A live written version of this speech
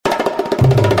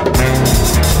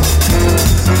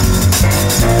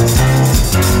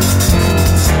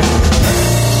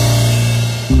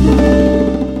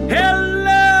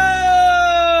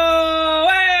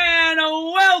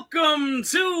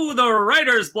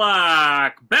Writer's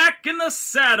Block, back in the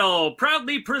saddle,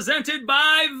 proudly presented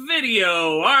by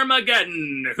Video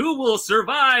Armageddon. Who will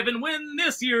survive and win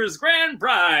this year's grand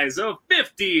prize of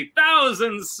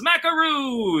 50,000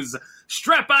 smackaroos?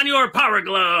 Strap on your power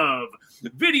glove.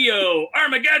 Video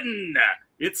Armageddon.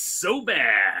 It's so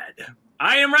bad.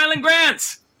 I am Rylan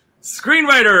Grant,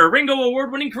 screenwriter, Ringo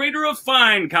Award-winning creator of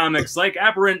fine comics like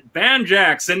Aberrant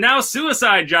Banjax and now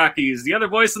Suicide Jockeys. The other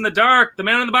voice in the dark, the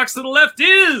man in the box to the left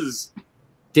is...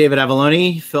 David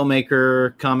Avalone,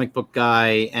 filmmaker, comic book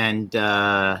guy, and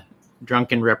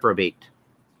drunken reprobate.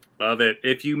 Love it.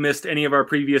 If you missed any of our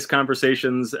previous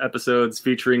conversations, episodes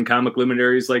featuring comic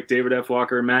luminaries like David F.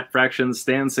 Walker, Matt Fraction,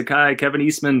 Stan Sakai, Kevin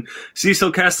Eastman,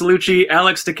 Cecil Castellucci,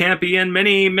 Alex DeCampi, and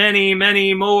many, many,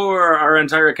 many more, our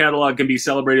entire catalog can be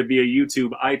celebrated via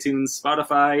YouTube, iTunes,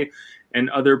 Spotify, and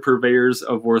other purveyors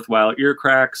of worthwhile ear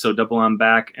crack. So double on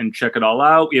back and check it all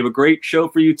out. We have a great show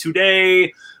for you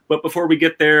today. But before we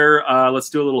get there, let's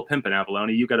do a little pimping,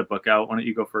 Avalone. You got a book out. Why don't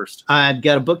you go first? I've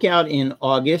got a book out in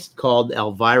August called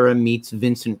Elvira Meets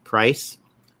Vincent Price.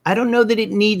 I don't know that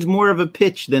it needs more of a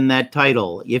pitch than that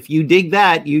title. If you dig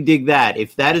that, you dig that.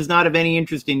 If that is not of any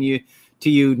interest to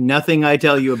you, nothing I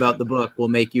tell you about the book will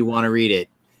make you want to read it.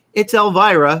 It's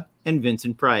Elvira and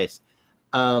Vincent Price.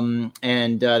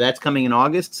 That's coming in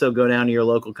August, so go down to your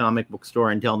local comic book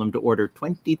store and tell them to order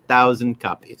 20,000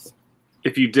 copies.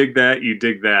 If you dig that, you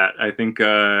dig that. I think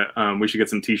we should get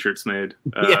some T-shirts made.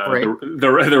 Yeah, right.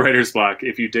 The Writer's Block.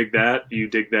 If you dig that, you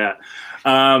dig that.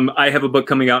 I have a book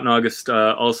coming out in August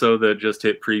also that just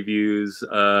hit previews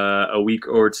a week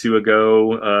or two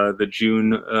ago, the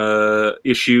June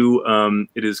issue.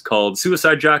 It is called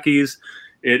Suicide Jockeys.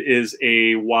 It is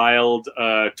a wild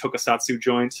tokusatsu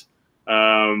joint,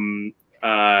 kind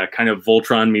of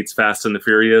Voltron meets Fast and the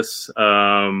Furious.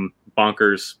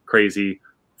 Bonkers, crazy,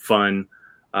 fun.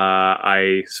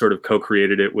 I sort of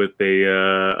co-created it with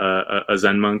a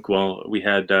Zen monk. Well, we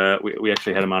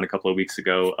actually had him on a couple of weeks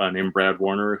ago, named Brad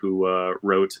Warner, who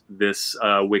wrote this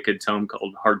wicked tome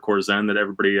called Hardcore Zen that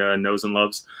everybody knows and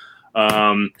loves.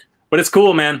 But it's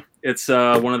cool, man. It's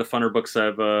one of the funner books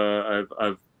I've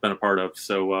been a part of.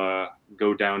 So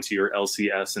go down to your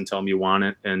LCS and tell them you want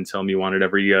it, and tell them you want it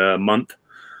every month.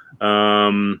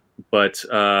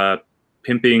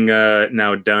 Pimping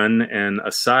now done and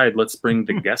aside, let's bring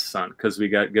the guests on because we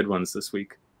got good ones this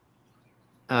week.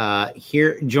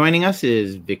 Here joining us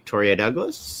is Victoria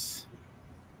Douglas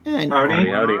and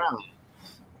howdy.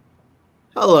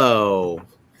 Hello,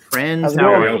 friends.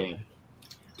 How are you?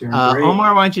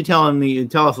 Omar, why don't you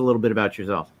tell us a little bit about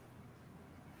yourself?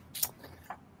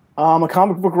 I'm a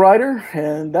comic book writer,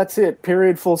 and that's it,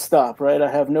 period, full stop, right?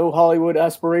 I have no Hollywood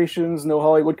aspirations, no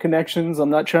Hollywood connections. I'm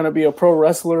not trying to be a pro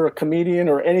wrestler, a comedian,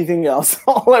 or anything else.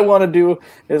 All I want to do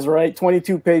is write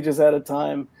 22 pages at a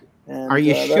time. And, are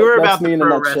you sure about the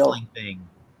pro wrestling thing?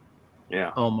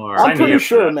 Yeah, Omar. I'm pretty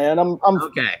sure, man. I'm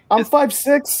okay. I'm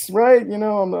 5'6", right? You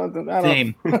know,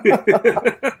 same.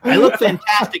 I look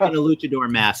fantastic in a luchador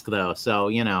mask, though. So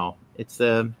it's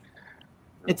a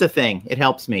thing. It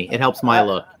helps me. It helps my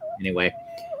look. Anyway,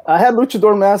 I had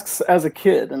luchador masks as a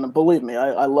kid, and believe me,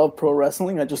 I love pro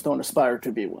wrestling. I just don't aspire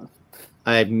to be one.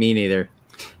 Me neither.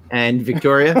 And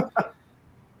Victoria?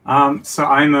 So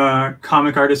I'm a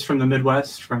comic artist from the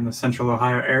Midwest, from the Central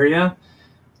Ohio area.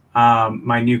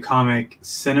 My new comic,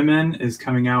 Cinnamon, is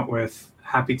coming out with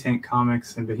Happy Tank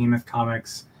Comics and Behemoth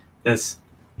Comics this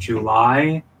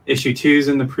July. Issue 2 is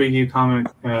in the preview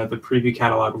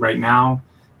catalog right now.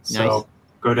 So nice.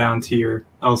 Go down to your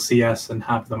LCS and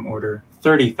have them order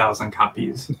 30,000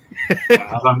 copies.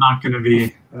 I'm not going to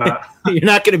be... You're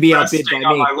not going to be outbid by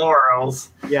me. My laurels.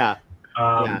 Yeah.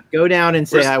 Go down and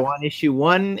say, I want issue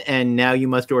 1, and now you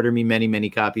must order me many,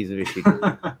 many copies of issue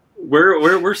 2.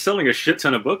 We're selling a shit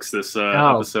ton of books this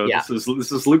episode. Yeah.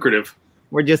 This is lucrative.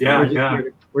 We're just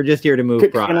here to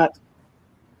move product.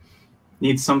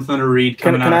 Need something to read.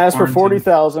 Can I ask for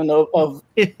 40,000 of?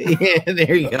 Yeah,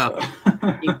 there you go.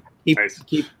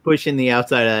 Keep pushing the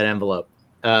outside of that envelope.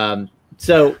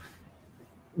 So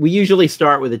we usually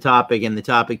start with a topic, and the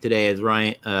topic today, as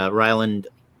Ryland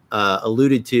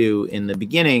alluded to in the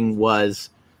beginning,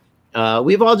 was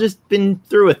we've all just been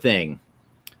through a thing,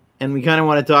 and we kind of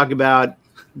want to talk about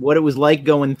what it was like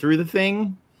going through the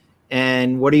thing,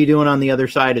 and what are you doing on the other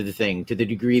side of the thing, to the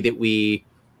degree that we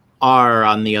are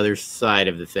on the other side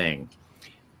of the thing.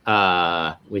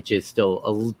 Which is still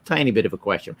a tiny bit of a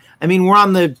question. I mean, we're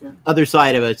on the other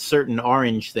side of a certain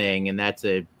orange thing, and that's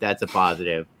a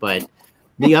positive. But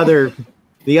the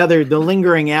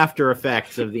lingering after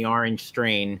effects of the orange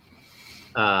strain,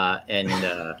 I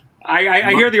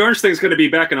hear the orange thing's going to be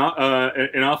back in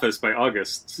office by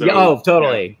August. So,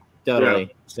 totally.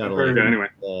 Totally. Okay, anyway.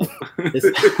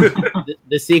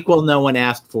 The sequel no one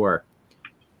asked for.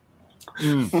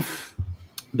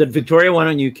 But Victoria, why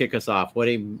don't you kick us off?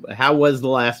 How was the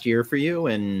last year for you,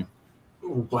 and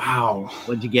wow,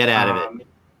 what'd you get out of it?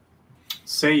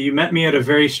 Say you met me at a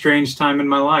very strange time in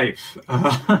my life.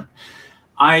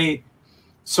 I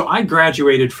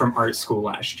graduated from art school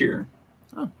last year.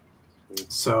 Oh.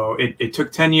 So it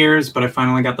took 10 years, but I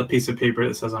finally got the piece of paper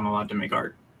that says I'm allowed to make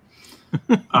art.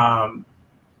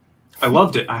 I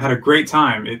loved it. I had a great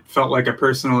time. It felt like a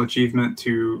personal achievement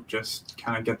to just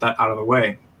kind of get that out of the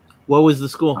way. What was the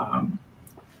school?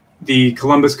 The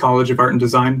Columbus College of Art and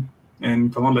Design in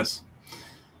Columbus.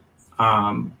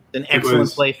 An excellent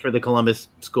place for the Columbus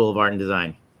School of Art and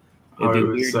Design. It'd be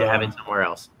weird to have it somewhere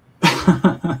else.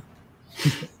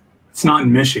 It's not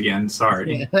in Michigan,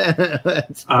 sorry.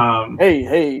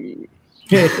 Hey.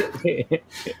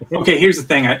 Okay, here's the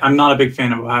thing. I'm not a big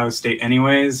fan of Ohio State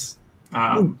anyways.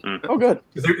 Oh, good.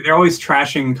 They're always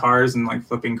trashing cars and like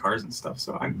flipping cars and stuff.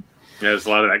 So there's a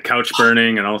lot of that couch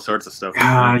burning and all sorts of stuff.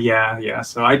 Yeah.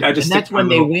 So I just. And that's when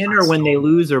they win or when they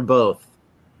lose or both.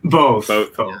 Both.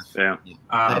 Yeah.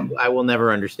 I will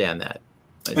never understand that.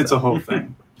 It's a whole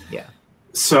thing. Yeah.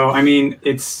 So I mean,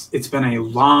 it's been a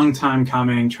long time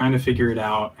coming, trying to figure it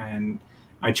out, and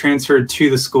I transferred to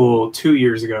the school 2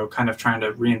 years ago, kind of trying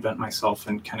to reinvent myself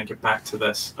and kind of get back to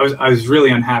this. I was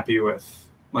really unhappy with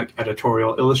like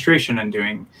editorial illustration and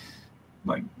doing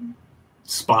like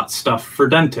spot stuff for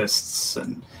dentists,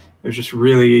 and it was just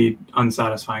really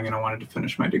unsatisfying, and I wanted to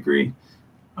finish my degree.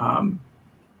 And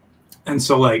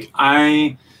so like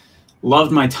I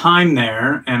loved my time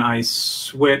there, and I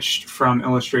switched from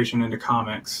illustration into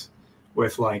comics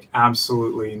with like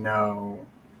absolutely no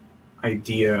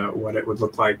idea what it would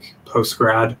look like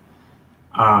post-grad.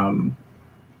 I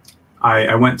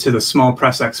went to the Small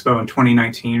Press Expo in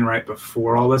 2019, right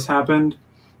before all this happened,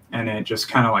 and it just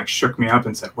kind of like shook me up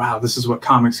and said, wow, this is what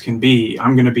comics can be.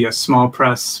 I'm going to be a small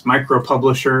press micro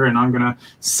publisher, and I'm going to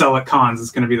sell at cons. It's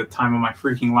going to be the time of my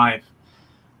freaking life.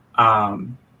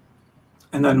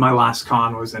 And then my last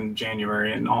con was in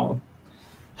January, and all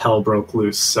hell broke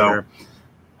loose. So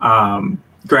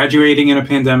graduating in a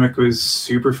pandemic was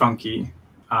super funky,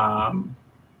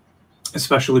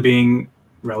 especially being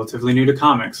relatively new to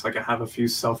comics. Like I have a few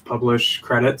self-published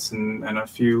credits and a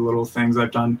few little things I've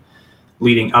done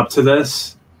leading up to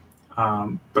this.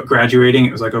 But graduating,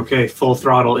 it was like, okay, full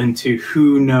throttle into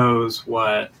who knows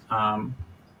what. I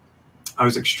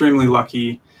was extremely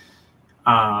lucky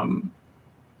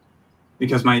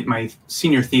because my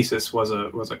senior thesis was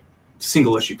a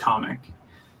single issue comic.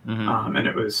 Mm-hmm. And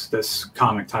it was this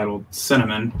comic titled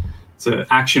Cinnamon. It's an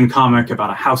action comic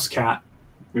about a house cat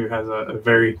who has a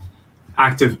very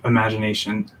active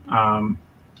imagination. And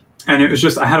it was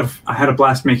just, I had a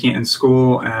blast making it in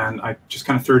school, and I just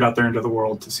kind of threw it out there into the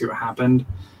world to see what happened.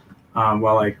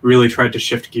 While I really tried to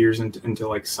shift gears into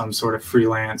like some sort of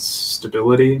freelance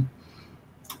stability.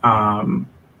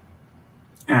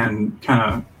 And kind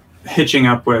of hitching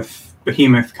up with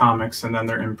Behemoth Comics and then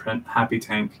their imprint Happy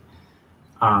Tank.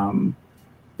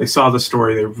 They saw the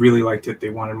story, they really liked it, they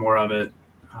wanted more of it.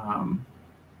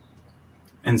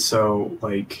 And so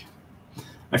like,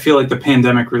 I feel like the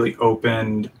pandemic really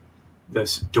opened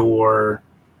this door,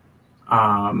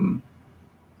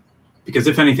 because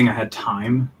if anything, I had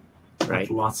time, right?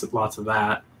 Lots of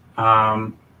that.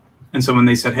 And so when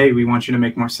they said, hey, we want you to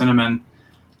make more Cinnamon,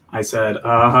 I said,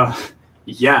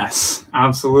 yes,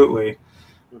 absolutely.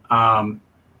 And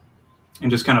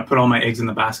just kind of put all my eggs in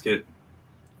the basket.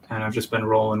 And I've just been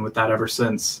rolling with that ever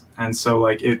since. And so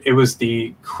like it was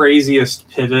the craziest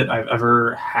pivot I've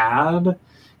ever had.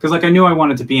 Because like I knew I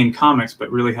wanted to be in comics, but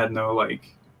really had no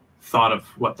like thought of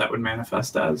what that would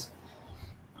manifest as.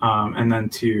 And then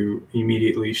to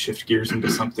immediately shift gears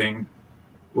into something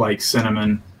like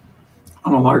Cinnamon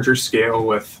on a larger scale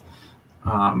with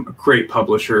a great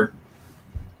publisher.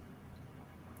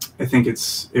 I think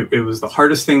it was the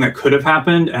hardest thing that could have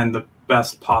happened and the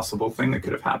best possible thing that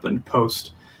could have happened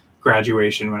post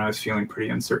graduation when I was feeling pretty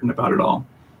uncertain about it all.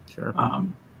 Sure.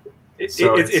 It's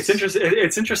interesting.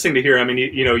 It's interesting to hear. I mean,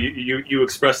 you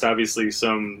expressed obviously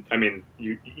some. I mean,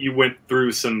 you went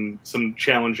through some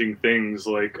challenging things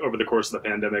like over the course of the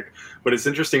pandemic. But it's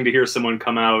interesting to hear someone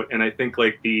come out, and I think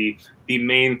like the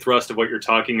main thrust of what you're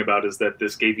talking about is that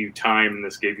this gave you time and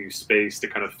this gave you space to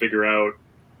kind of figure out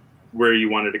where you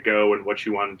wanted to go and what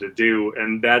you wanted to do,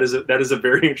 and that is a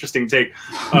very interesting take.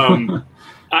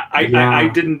 I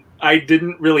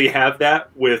didn't really have that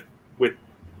with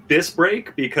this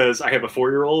break because I have a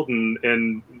 4-year-old,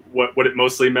 and what it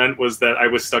mostly meant was that I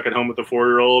was stuck at home with a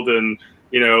 4-year-old, and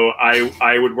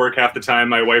I would work half the time,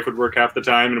 my wife would work half the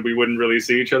time, and we wouldn't really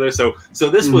see each other. So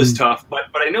this was tough, but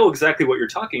I know exactly what you're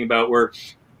talking about, where,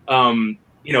 when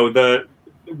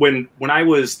I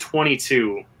was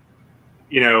 22,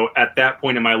 at that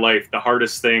point in my life, the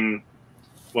hardest thing,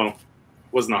 well,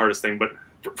 wasn't the hardest thing, but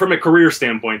from a career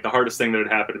standpoint, the hardest thing that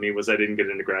had happened to me was I didn't get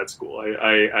into grad school.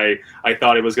 I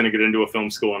thought I was going to get into a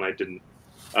film school, and I didn't.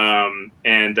 I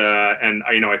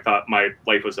thought my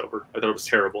life was over. I thought it was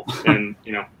terrible. And,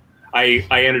 I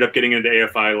ended up getting into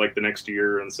AFI like the next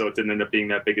year. And so it didn't end up being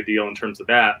that big a deal in terms of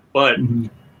that. But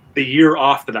the year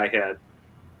off that I had,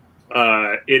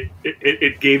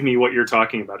 it gave me what you're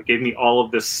talking about. It gave me all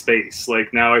of this space.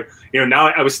 Like now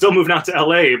I was still moving out to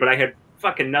LA, but I had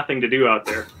fucking nothing to do out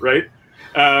there. Right.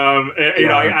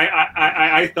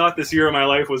 I thought this year of my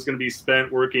life was going to be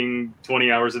spent working 20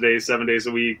 hours a day, 7 days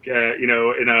a week, in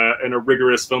a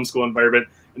rigorous film school environment.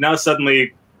 And now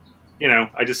suddenly,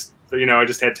 I just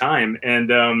had time.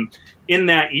 And in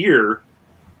that year,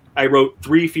 I wrote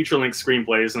 3 feature-length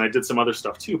screenplays, and I did some other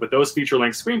stuff too. But those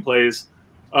feature-length screenplays,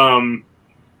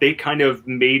 they kind of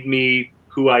made me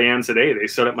who I am today. They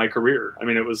set up my career. I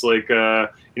mean, it was like,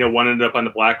 one ended up on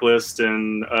the blacklist,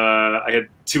 and I had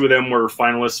 2 of them were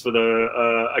finalists for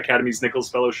the Academy's Nichols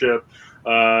Fellowship.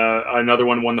 Another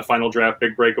one won the Final Draft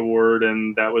Big Break Award,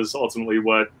 and that was ultimately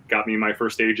what got me my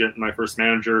first agent and my first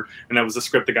manager. And that was the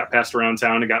script that got passed around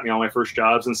town and got me all my first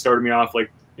jobs and started me off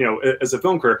as a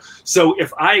film career. So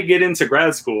if I get into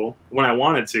grad school when I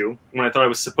wanted to, when I thought I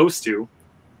was supposed to,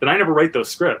 then I never write those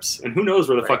scripts, and who knows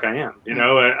where the fuck I am?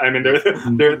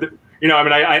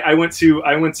 I went to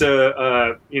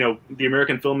the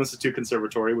American Film Institute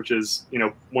Conservatory, which is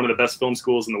one of the best film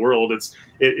schools in the world.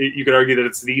 You could argue that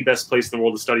it's the best place in the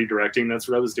world to study directing. That's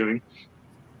what I was doing.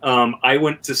 I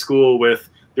went to school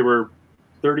there were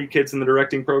 30 kids in the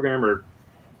directing program, or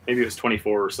maybe it was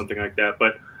 24 or something like that.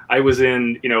 But I was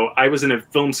in a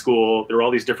film school. There were all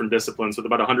these different disciplines with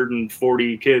about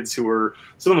 140 kids who were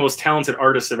some of the most talented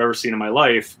artists I've ever seen in my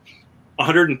life.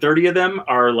 130 of them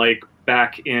are like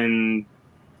back in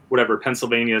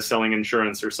Pennsylvania selling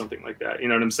insurance or something like that. You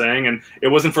know what I'm saying? And it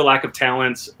wasn't for lack of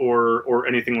talent or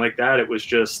anything like that. It was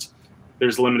just,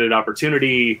 there's limited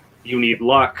opportunity. You need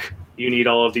luck. You need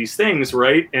all of these things.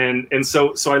 Right. And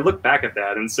so I look back at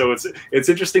that. And so it's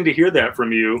interesting to hear that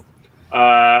from you.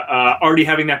 Already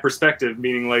having that perspective,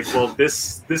 meaning like, well,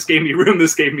 this gave me room,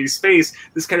 this gave me space,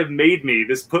 this kind of made me,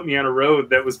 this put me on a road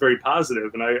that was very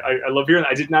positive, and I love hearing that.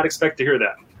 I did not expect to hear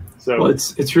that. So, well,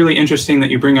 it's really interesting that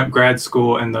you bring up grad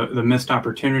school and the missed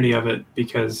opportunity of it,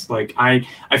 because like I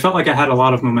felt like I had a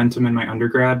lot of momentum in my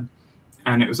undergrad,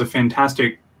 and it was a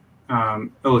fantastic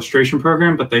illustration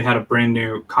program, but they had a brand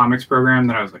new comics program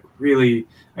that I was like really,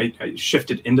 I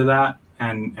shifted into that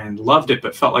and loved it,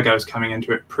 but felt like I was coming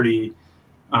into it pretty,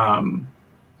 I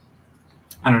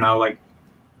don't know, like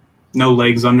no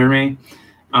legs under me.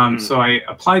 So I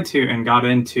applied to and got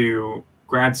into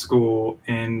grad school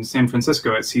in San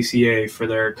Francisco at CCA for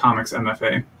their comics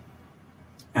MFA.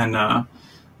 And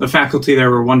the faculty there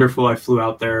were wonderful. I flew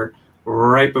out there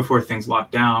right before things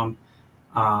locked down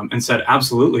and said,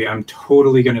 absolutely, I'm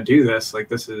totally going to do this. Like,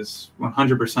 this is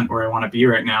 100% where I want to be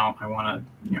right now. I want to,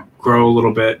 grow a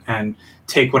little bit and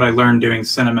take what I learned doing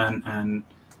Cinnamon and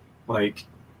like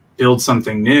build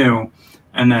something new.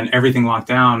 And then everything locked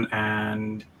down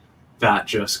and that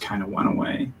just kind of went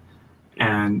away.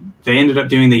 And they ended up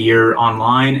doing the year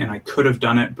online, and I could have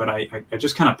done it, but I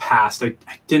just kind of passed. I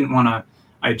didn't want to.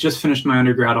 I had just finished my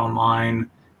undergrad online.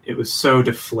 It was so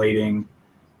deflating.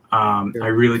 I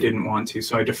really didn't want to,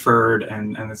 so I deferred,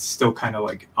 and it's still kind of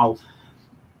like,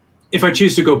 if I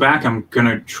choose to go back, I'm going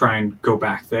to try and go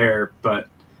back there. But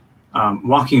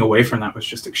walking away from that was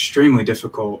just extremely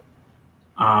difficult.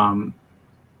 But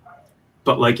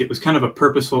like, it was kind of a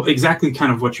purposeful, exactly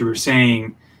kind of what you were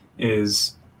saying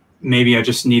is, maybe I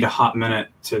just need a hot minute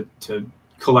to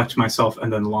collect myself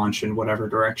and then launch in whatever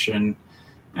direction.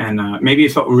 And maybe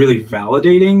it felt really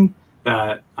validating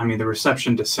that, I mean, the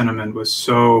reception to Cinnamon was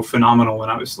so phenomenal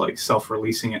when I was like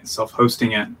self-releasing it and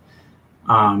self-hosting it.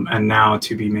 And now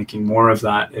to be making more of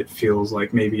that, it feels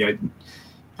like maybe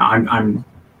I'm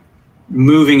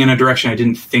moving in a direction I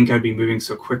didn't think I'd be moving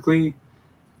so quickly.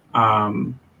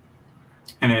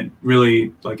 And it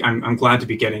really, like, I'm glad to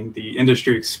be getting the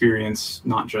industry experience,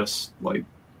 not just like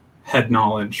head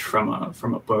knowledge from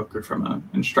a book or from an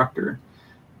instructor.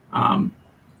 And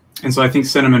so I think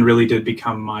Cinnamon really did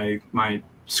become my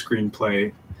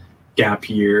screenplay gap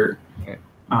year,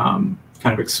 kind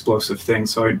of explosive thing.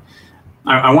 So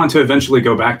I want to eventually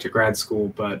go back to grad school,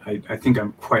 but I think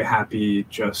I'm quite happy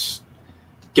just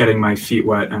getting my feet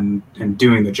wet and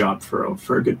doing the job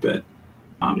for a good bit.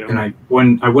 And I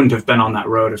wouldn't have been on that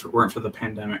road if it weren't for the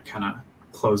pandemic kind of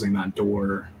closing that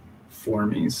door for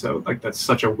me. So like that's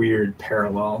such a weird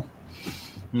parallel.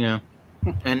 Yeah.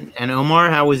 And Omar,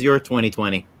 how was your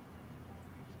 2020?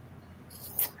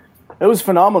 It was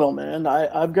phenomenal, man.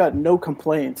 I've got no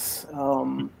complaints.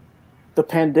 The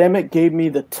pandemic gave me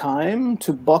the time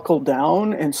to buckle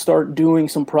down and start doing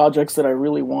some projects that I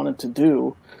really wanted to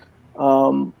do.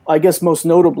 I guess most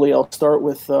notably, I'll start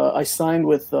with I signed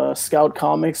with Scout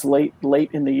Comics late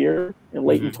in the year,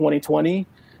 late in 2020.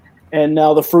 And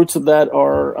now the fruits of that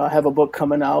are I have a book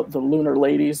coming out, The Lunar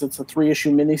Ladies. It's a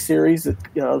 3-issue miniseries.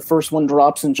 The first one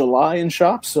drops in July in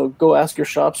shops, so go ask your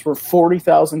shops for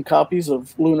 40,000 copies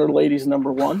of Lunar Ladies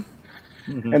 #1.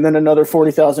 And then another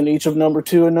 40,000 each of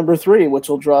 #2 and #3, which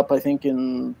will drop, I think,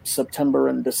 in September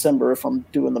and December, if I'm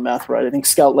doing the math right. I think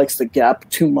Scout likes to gap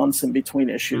 2 months in between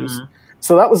issues.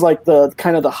 So that was like the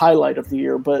kind of the highlight of the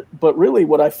year. But really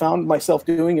what I found myself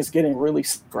doing is getting really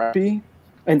scrappy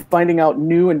and finding out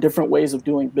new and different ways of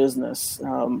doing business.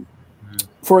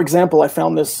 For example, I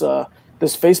found this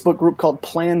Facebook group called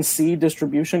Plan C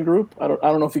Distribution Group. I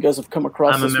don't know if you guys have come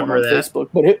across this one on Facebook,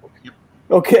 but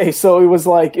okay, so it was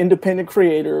like independent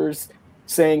creators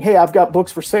saying, hey, I've got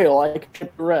books for sale, I can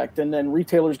ship direct, and then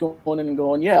retailers going in and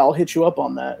going, yeah, I'll hit you up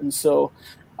on that. And so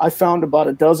I found about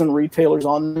a dozen retailers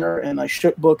on there, and I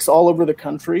ship books all over the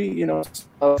country.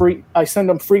 Free. I send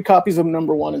them free copies of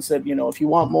 #1 and said, if you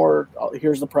want more,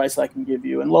 here's the price I can give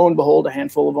you. And lo and behold, a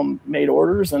handful of them made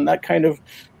orders, and that kind of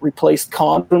replaced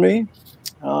cons for me.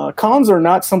 Cons are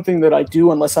not something that I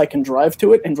do unless I can drive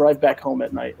to it and drive back home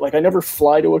at night. Like I never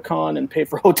fly to a con and pay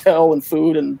for hotel and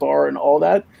food and bar and all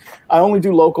that. I only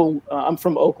do local. I'm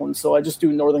from Oakland, so I just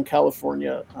do Northern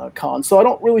California cons. So I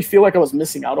don't really feel like I was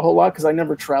missing out a whole lot because I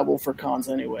never travel for cons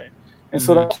anyway. And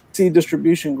so that C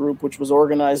Distribution Group, which was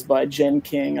organized by Jen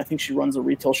King, I think she runs a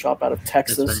retail shop out of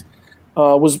Texas,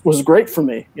 was great for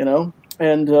me,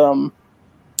 And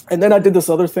then I did this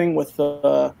other thing with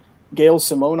Gail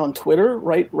Simone on Twitter,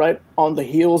 right on the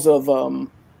heels of all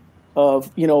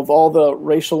the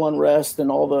racial unrest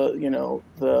and all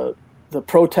the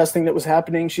protesting that was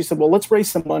happening. She said, well, let's raise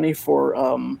some money for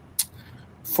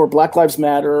Black Lives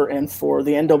Matter and for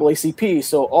the NAACP.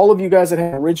 So all of you guys that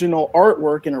have original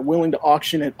artwork and are willing to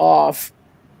auction it off,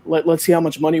 let's see how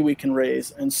much money we can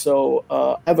raise. And so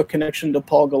I have a connection to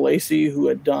Paul Galassi, who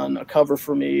had done a cover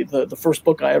for me, the first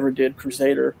book I ever did,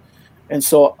 Crusader. And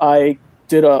so I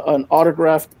did an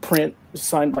autographed print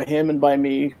signed by him and by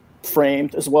me,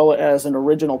 framed, as well as an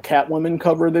original Catwoman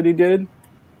cover that he did.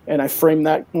 And I framed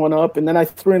that one up. And then I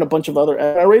threw in a bunch of other.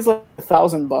 I raised like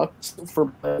 $1,000 for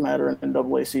Black Matter and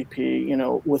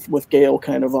NAACP, with Gail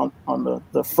kind of on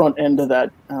the front end of that,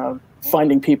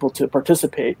 finding people to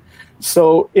participate.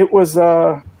 So it was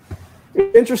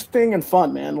interesting and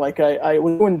fun, man. Like I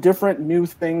was doing different new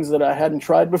things that I hadn't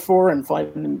tried before and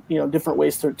finding, different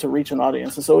ways to reach an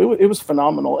audience. And so it was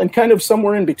phenomenal. And kind of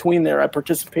somewhere in between there, I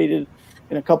participated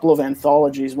in a couple of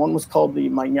anthologies. One was called the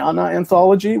Mañana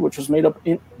Anthology, which was made up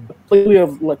completely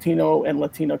of Latino and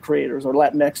Latina creators, or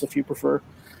Latinx if you prefer.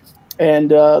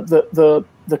 And the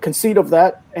conceit of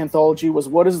that anthology was,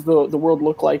 what does the world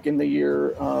look like in the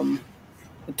year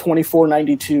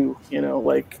 2492,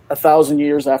 like 1,000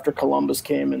 years after Columbus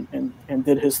came and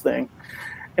did his thing.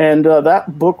 And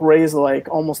that book raised like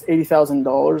almost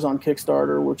 $80,000 on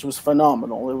Kickstarter, which was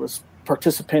phenomenal. It was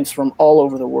participants from all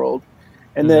over the world.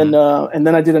 And then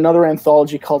I did another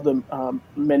anthology called the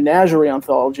Menagerie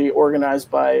Anthology, organized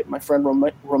by my friend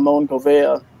Ramon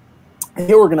Govea. And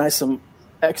he organized some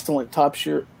excellent top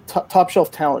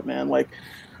shelf talent, man. Like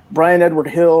Brian Edward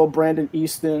Hill, Brandon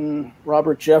Easton,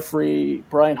 Robert Jeffrey,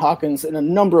 Brian Hawkins, and a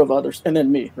number of others, and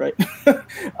then me, right?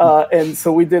 And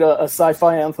so we did a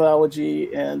sci-fi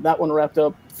anthology, and that one wrapped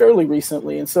up fairly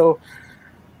recently. And so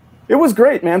it was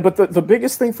great, man. But the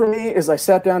biggest thing for me is I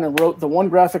sat down and wrote the one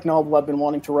graphic novel I've been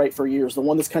wanting to write for years, the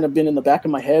one that's kind of been in the back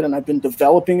of my head, and I've been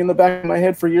developing in the back of my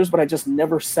head for years, but I just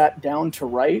never sat down to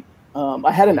write.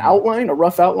 I had an outline, a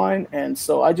rough outline, and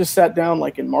so I just sat down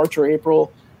like in March or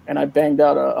April, and I banged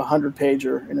out a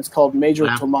 100-pager, and it's called Major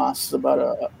Tomas,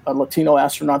 about a Latino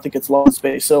astronaut that gets lost in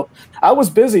space. So I was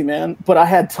busy, man, but I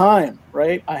had time,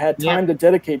 right? I had time to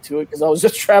dedicate to it because I was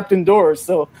just trapped indoors.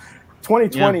 So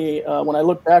 2020, when I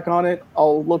look back on it,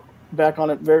 I'll look back on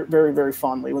it very, very, very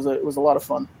fondly. It was a lot of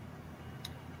fun.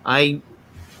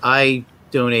 I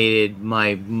donated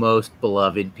my most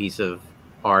beloved piece of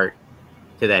art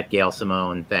to that Gail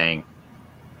Simone thing.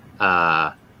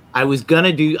 I was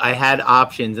gonna I had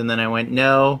options, and then I went,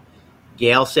 no.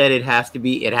 Gail said it has to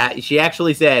be. She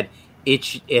actually said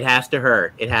it has to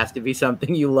hurt. It has to be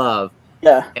something you love.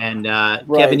 Yeah. And Right.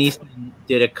 Kevin Eastman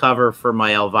did a cover for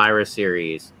my Elvira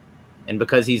series. And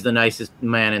because he's the nicest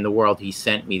man in the world, he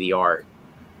sent me the art.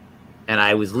 And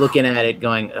I was looking at it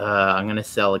going, I'm going to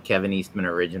sell a Kevin Eastman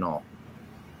original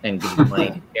and give the money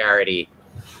to charity.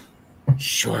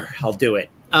 Sure, I'll do it.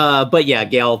 But yeah,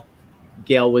 Gail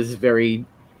was very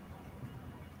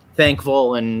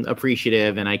thankful and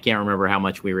appreciative, and I can't remember how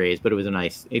much we raised, but it was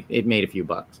it made a few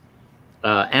bucks.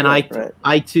 And right.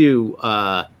 I too,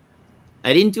 I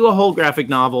didn't do a whole graphic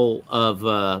novel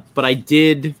but I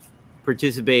did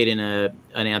participate in an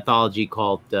anthology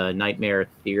called Nightmare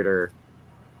Theater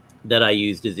that I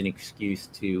used as an excuse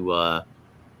to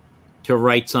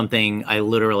write something I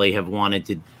literally have wanted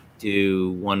to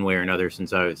do one way or another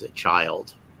since I was a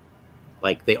child.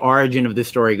 Like, the origin of the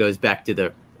story goes back to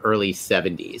the early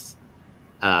 70s.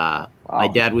 Wow. My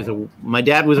dad was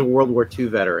a World War II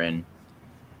veteran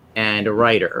and a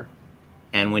writer.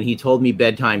 And when he told me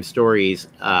bedtime stories,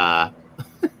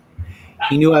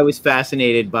 he knew I was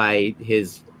fascinated by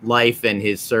his life and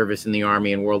his service in the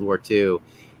Army in World War II.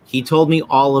 He told me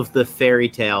all of the fairy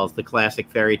tales, the classic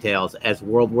fairy tales, as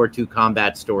World War II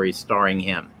combat stories starring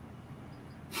him.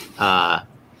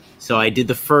 So I did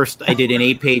an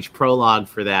 8-page prologue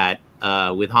for that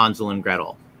with Hansel and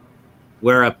Gretel,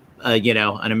 where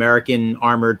an American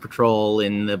armored patrol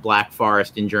in the Black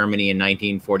Forest in Germany in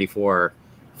 1944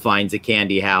 finds a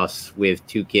candy house with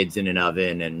 2 kids in an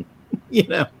oven, and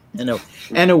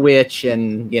and a witch,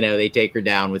 and they take her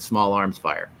down with small arms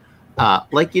fire,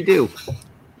 like you do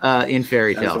in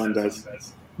fairy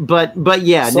tales. But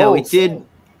yeah, no,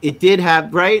 it did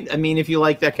have, right. I mean, if you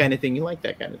like that kind of thing, you like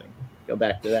that kind of thing. Go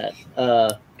back to that.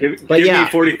 Give me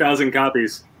 40,000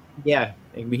 copies. Yeah,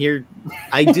 here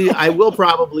I do. I will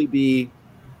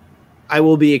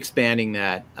be expanding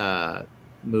that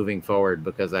moving forward,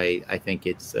 because I think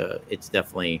it's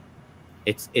definitely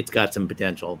it's got some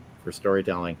potential for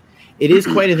storytelling. It is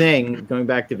quite a thing, going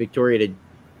back to Victoria, to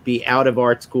be out of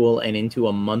art school and into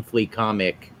a monthly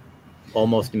comic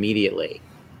almost immediately.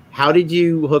 How did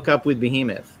you hook up with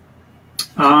Behemoth?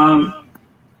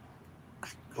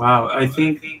 Wow, I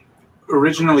think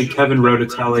originally Kevin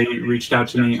Rodatelli reached out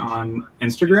to me on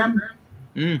Instagram.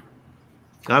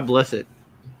 God bless it.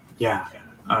 Yeah.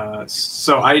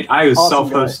 So I was awesome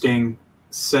self-hosting.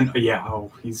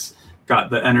 He's got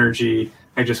the energy.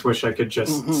 I just wish I could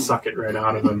just suck it right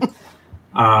out of him.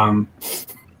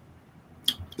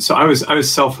 So I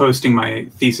was self-hosting my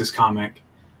thesis comic.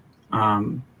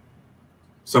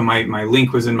 So my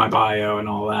link was in my bio and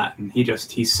all that, and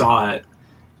he saw it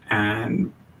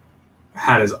and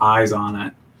had his eyes on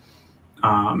it,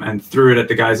 and threw it at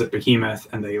the guys at Behemoth,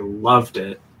 and they loved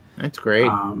it. That's great.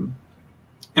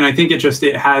 And I think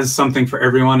it has something for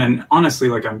everyone. And honestly,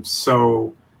 like, I'm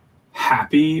so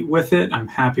happy with it. I'm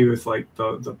happy with like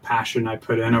the passion I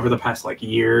put in over the past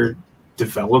year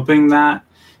developing that,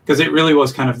 because it really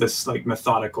was kind of this like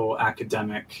methodical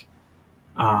academic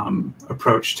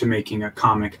approach to making a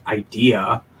comic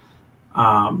idea.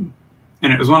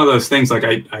 And it was one of those things, like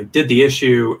I did the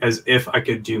issue as if I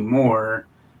could do more,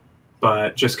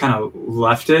 but just kind of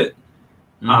left it.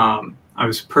 I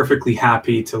was perfectly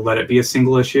happy to let it be a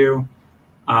single issue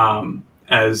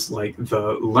as like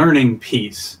the learning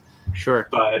piece. Sure.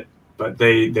 But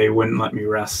they wouldn't let me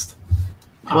rest.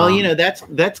 Well,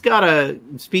 that's got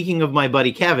speaking of my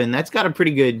buddy Kevin, that's got a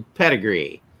pretty good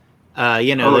pedigree. The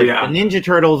Ninja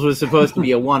Turtles was supposed to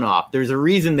be a one-off. There's a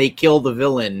reason they kill the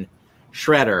villain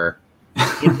Shredder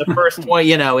in the first one.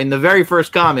 In the very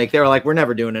first comic, they were like, we're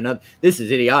never doing another. This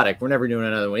is idiotic. We're never doing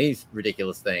another one of these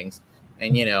ridiculous things.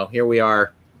 And, here we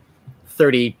are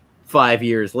 35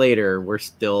 years later, we're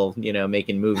still,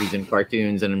 making movies and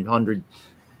cartoons and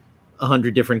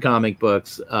 100 different comic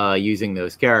books using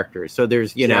those characters. So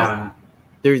there's,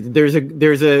 there's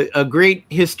a great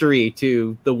history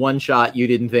to the one shot you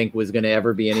didn't think was going to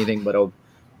ever be anything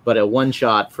but a one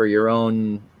shot for your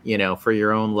own, for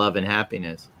your own love and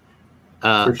happiness.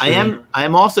 Sure. I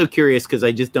am also curious, because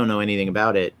I just don't know anything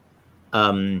about it.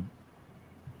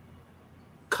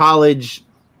 College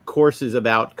courses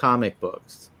about comic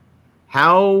books.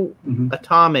 How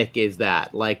atomic is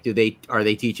that? Like, are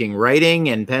they teaching writing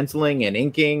and penciling and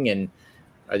inking, and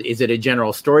is it a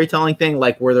general storytelling thing?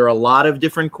 Like, were there a lot of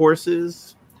different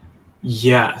courses?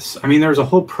 Yes. I mean, there's a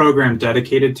whole program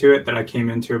dedicated to it that I came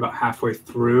into about halfway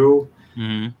through.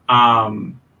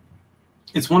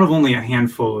 It's one of only a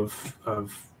handful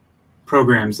of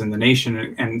programs in the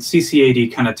nation, and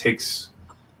CCAD kind of takes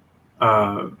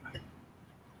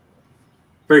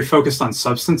very focused on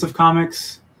substance of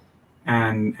comics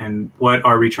and what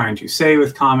are we trying to say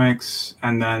with comics,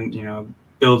 and then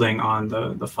building on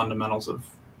the fundamentals of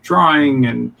drawing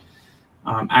and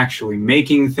actually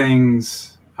making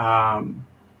things.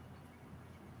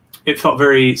 It felt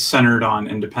very centered on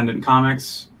independent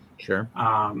comics. Sure.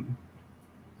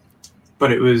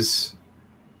 But it was,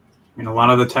 I mean, a lot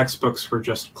of the textbooks were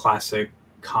just classic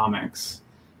comics.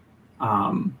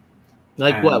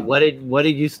 Like what? What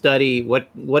did you study?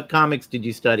 What comics did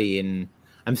you study in?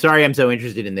 I'm sorry, I'm so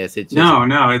interested in this. It's just, no.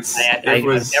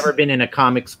 I've never been in a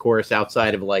comics course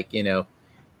outside of like the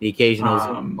occasional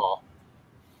Zoom call.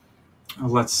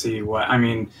 Let's see what I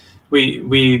mean.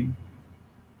 We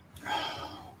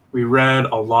read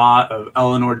a lot of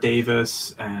Eleanor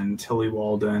Davis and Tilly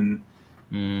Walden.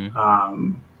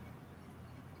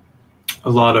 A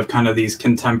lot of kind of these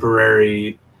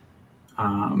contemporary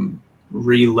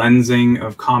relensing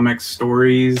of comic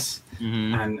stories,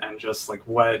 and just like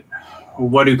what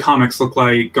do comics look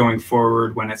like going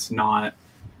forward when it's not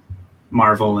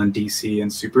Marvel and DC and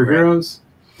superheroes.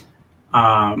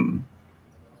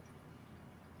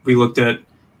 We looked at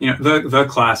the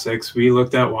classics. We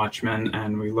looked at Watchmen,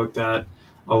 and we looked at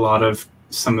a lot of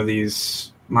some of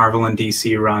these Marvel and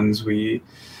DC runs. We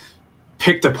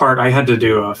picked apart. I had to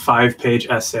do a 5-page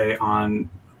essay on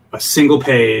a single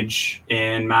page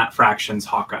in Matt Fraction's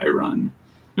Hawkeye run.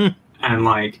 And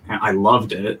like, I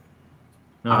loved it.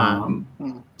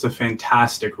 It's a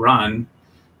fantastic run.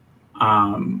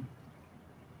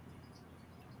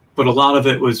 But a lot of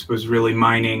it was really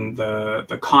mining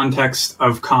the context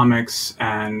of comics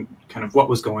and kind of what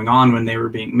was going on when they were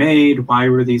being made. Why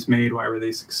were these made? Why were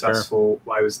they successful? Sure.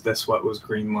 Why was this what was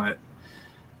greenlit?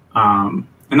 And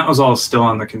that was all still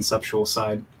on the conceptual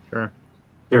side. Sure.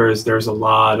 There's a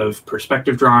lot of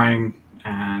perspective drawing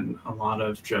and a lot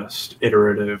of just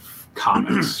iterative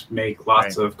comics. Make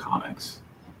lots of comics.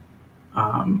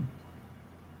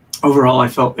 Overall, I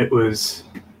felt it was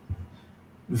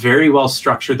very well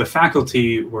structured. The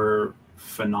faculty were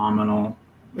phenomenal.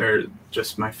 They're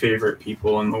just my favorite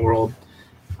people in the world.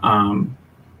 And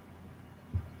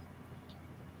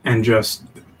just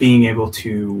being able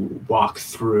to walk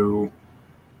through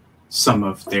some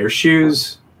of their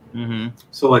shoes.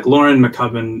 So like Lauren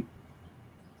McCubbin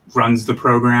runs the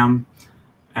program,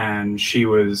 and she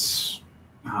was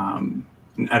an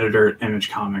editor at Image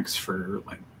Comics for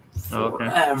like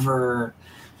forever.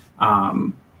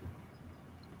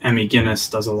 Emmy Guinness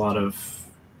does a lot of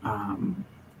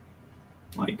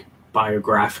like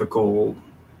biographical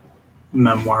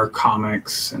memoir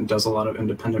comics and does a lot of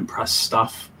independent press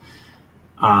stuff.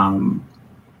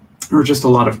 There were just a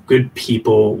lot of good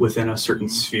people within a certain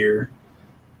sphere.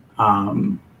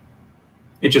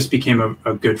 It just became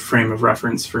a good frame of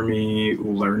reference for me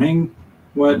learning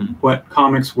what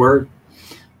comics were,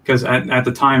 because at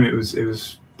the time it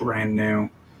was brand new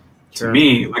to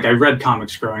me. Like, I read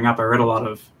comics growing up. I read a lot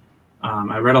of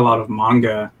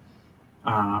manga.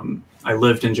 I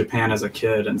lived in Japan as a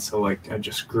kid, and so like I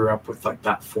just grew up with like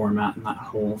that format and that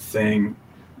whole thing.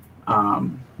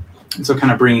 And so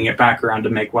kind of bringing it back around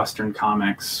to make Western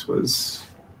comics it's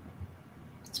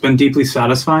been deeply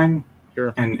satisfying.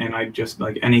 Sure. And I just,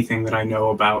 like, anything that I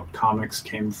know about comics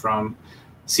came from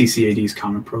CCAD's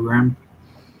comic program.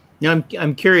 Now,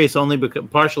 I'm curious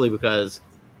partially because,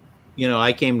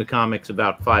 I came to comics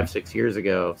about 7 years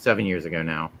ago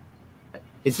now.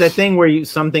 It's that thing where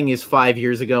something is 5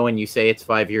 years ago and you say it's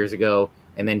 5 years ago,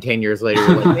 and then 10 years later,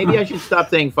 you're like, maybe I should stop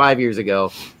saying 5 years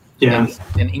ago and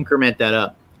increment that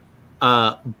up.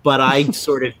 But I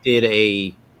sort of did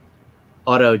a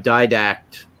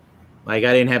autodidact. Like,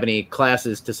 I didn't have any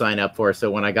classes to sign up for,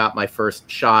 so when I got my first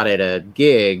shot at a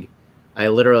gig, I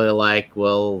literally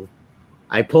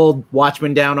I pulled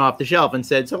Watchmen down off the shelf and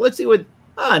said, so let's see what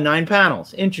 9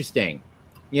 panels. Interesting.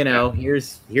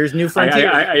 Here's New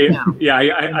Frontier.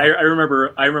 I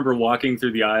remember walking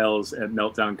through the aisles at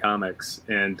Meltdown Comics,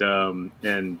 and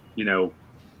again,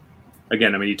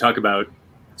 I mean, you talk about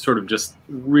sort of just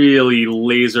really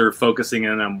laser focusing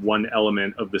in on one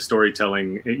element of the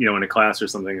storytelling, in a class or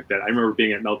something like that. I remember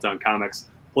being at Meltdown Comics,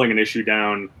 pulling an issue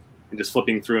down and just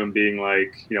flipping through and being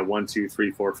like, 1, 2,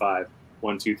 3, 4, 5,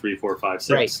 1, 2, 3, 4, 5,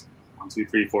 6, right. 1, 2,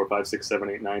 3, 4, 5, 6, 7,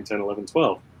 8, 9, 10, 11,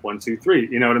 12, 1, 2, 3.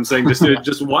 You know what I'm saying?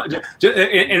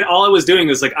 And all I was doing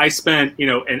was like, I spent,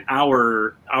 an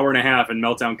hour and a half in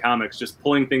Meltdown Comics, just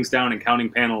pulling things down and counting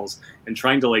panels and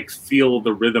trying to like feel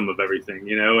the rhythm of everything,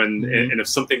 and if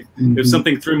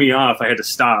something threw me off, I had to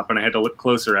stop and I had to look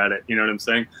closer at it. You know what I'm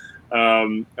saying?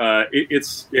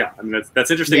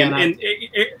 That's interesting. Yeah, and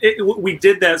we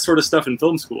did that sort of stuff in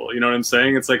film school. You know what I'm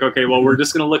saying? It's like, okay, well, we're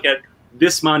just going to look at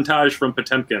this montage from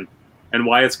Potemkin and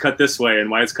why it's cut this way and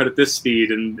why it's cut at this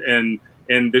speed and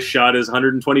and this shot is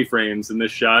 120 frames, and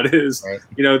this shot is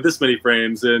this many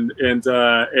frames, and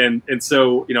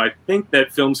so I think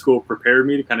that film school prepared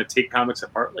me to kind of take comics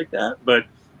apart like that, but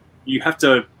you have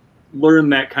to learn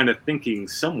that kind of thinking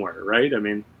somewhere, right? I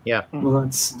mean, yeah. Well,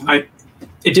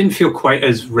 it didn't feel quite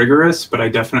as rigorous, but I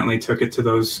definitely took it to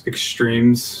those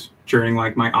extremes during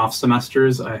like my off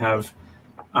semesters. I have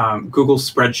Google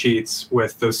spreadsheets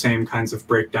with those same kinds of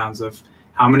breakdowns of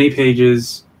how many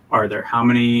pages are there, how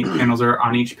many panels are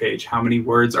on each page, how many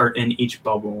words are in each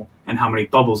bubble, and how many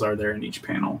bubbles are there in each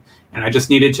panel. And I just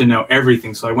needed to know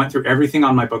everything. So I went through everything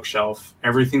on my bookshelf,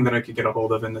 everything that I could get a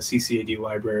hold of in the CCAD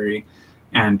library,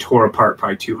 and tore apart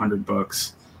probably 200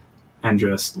 books and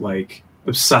just like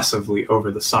obsessively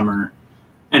over the summer.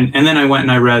 And then I went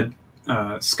and I read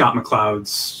Scott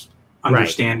McCloud's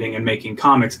Understanding and Making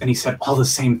Comics, and he said all the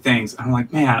same things. I'm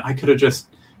like, man, I could have just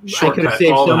saved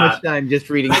so much time just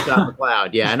reading Scott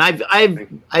McCloud. Yeah, and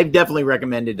I've definitely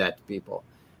recommended that to people.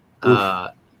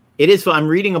 It is fun. I'm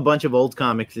reading a bunch of old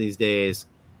comics these days,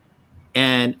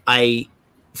 and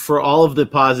for all of the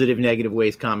positive, negative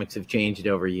ways comics have changed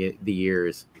over the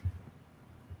years,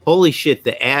 holy shit,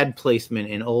 the ad placement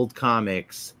in old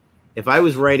comics. If I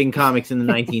was writing comics in the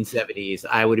 1970s,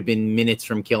 I would have been minutes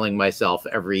from killing myself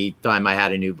every time I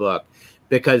had a new book,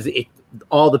 because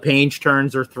all the page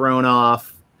turns are thrown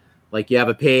off. Like, you have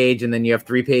a page, and then you have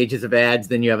 3 pages of ads,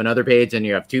 then you have another page, and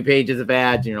you have 2 pages of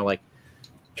ads, and you're like,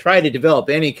 try to develop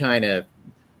any kind of,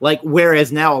 like,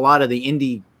 whereas now a lot of the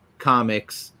indie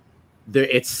comics,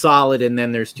 it's solid, and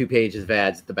then there's 2 pages of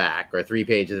ads at the back, or 3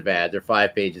 pages of ads, or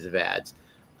 5 pages of ads.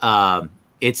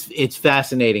 It's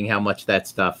fascinating how much that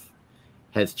stuff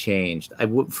has changed.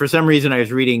 For some reason, I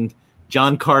was reading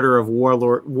John Carter of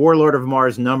Warlord of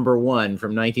Mars #1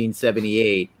 from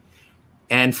 1978.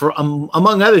 And for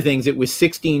among other things, it was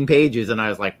 16 pages. And I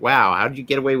was like, wow, how did you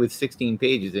get away with 16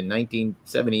 pages in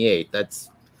 1978? That's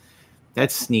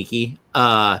sneaky.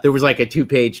 There was like a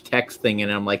 2-page text thing. And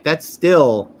I'm like, that's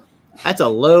a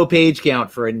low page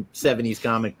count for a 70s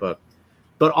comic book.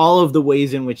 But all of the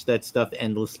ways in which that stuff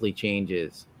endlessly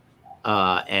changes,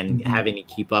 and having to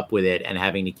keep up with it, and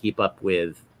having to keep up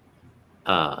with,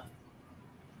 the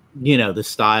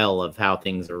style of how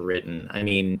things are written. I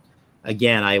mean,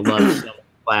 again, I love some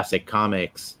classic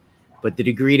comics, but the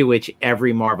degree to which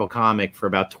every Marvel comic for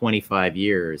about 25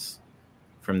 years,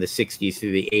 from the 60s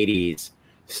through the 80s,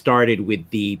 started with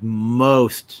the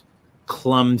most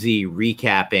clumsy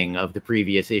recapping of the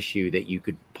previous issue that you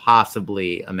could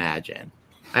possibly imagine.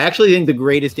 I actually think the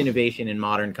greatest innovation in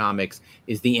modern comics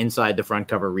is the inside the front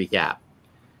cover recap.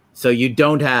 So you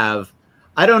don't have,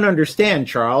 I don't understand,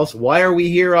 Charles, why are we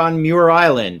here on Muir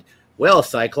Island? Well,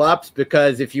 Cyclops,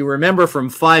 because if you remember from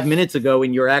 5 minutes ago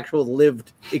in your actual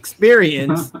lived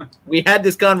experience, we had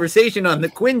this conversation on the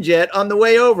Quinjet on the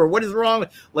way over. What is wrong?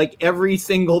 Like, every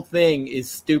single thing is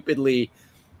stupidly,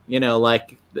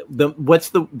 like what's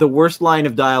the worst line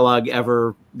of dialogue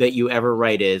ever that you ever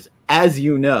write is, as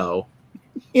you know,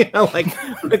 like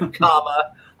a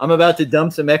comma, I'm about to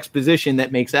dump some exposition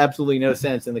that makes absolutely no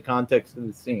sense in the context of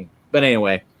the scene. But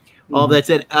anyway, all that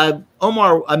said,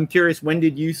 Omar, I'm curious, when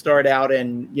did you start out,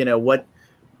 and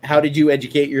how did you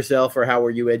educate yourself, or how were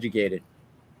you educated?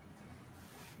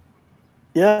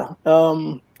 Yeah,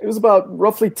 it was about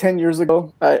roughly 10 years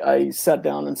ago. I sat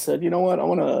down and said, you know what, I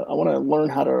want to learn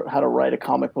how to write a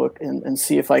comic book and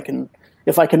see if I can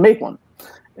make one.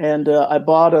 And I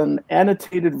bought an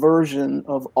annotated version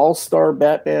of All-Star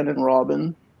Batman and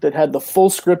Robin that had the full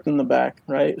script in the back,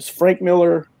 right? It was Frank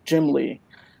Miller, Jim Lee.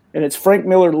 And it's Frank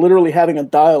Miller literally having a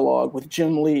dialogue with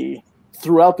Jim Lee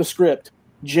throughout the script.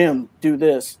 Jim, do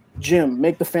this. Jim,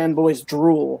 make the fanboys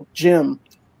drool. Jim,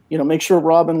 make sure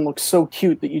Robin looks so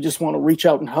cute that you just want to reach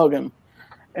out and hug him.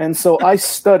 And so I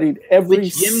studied every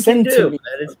sentiment.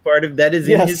 That is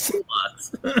in his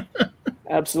toolbox.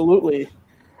 Absolutely.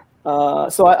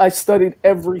 So I studied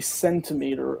every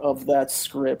centimeter of that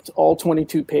script, all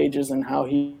 22 pages, and how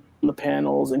he the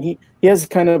panels, and he has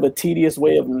kind of a tedious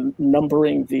way of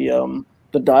numbering the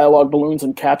dialogue balloons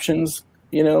and captions,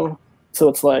 so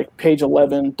it's like page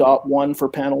 11.1 for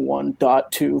panel 1,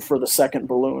 .2 for the second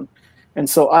balloon. And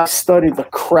so I studied the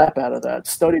crap out of that,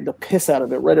 studied the piss out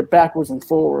of it, read it backwards and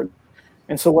forward.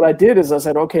 And so what I did is I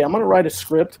said, okay, I'm going to write a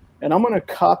script, and I'm going to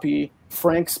copy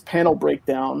Frank's panel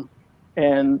breakdown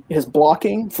and his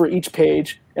blocking for each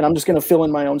page, and I'm just going to fill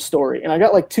in my own story. And I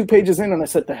got like 2 pages in, and I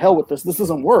said, to hell with this. This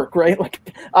doesn't work, right?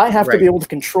 Like, I have to be able to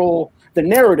control the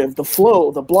narrative, the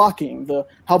flow, the blocking,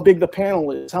 how big the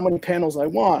panel is, how many panels I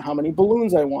want, how many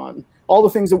balloons I want, all the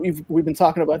things that we've been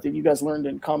talking about that you guys learned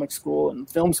in comic school and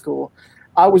film school.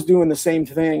 I was doing the same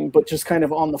thing, but just kind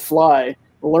of on the fly,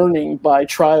 learning by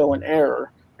trial and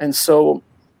error. And so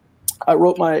I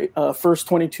wrote my first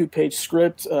 22-page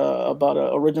script about an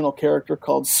original character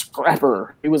called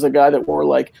Scrapper. He was a guy that wore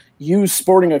like used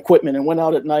sporting equipment and went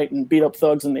out at night and beat up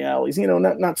thugs in the alleys. You know,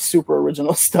 not super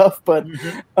original stuff, but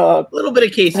a little bit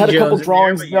of Casey had a Jones couple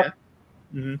drawings. there,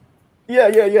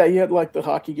 Yeah. He had like the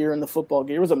hockey gear and the football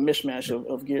gear. It was a mishmash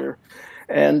of gear,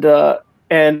 and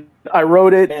I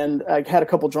wrote it, and I had a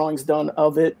couple drawings done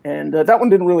of it, and that one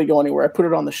didn't really go anywhere. I put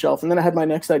it on the shelf, and then I had my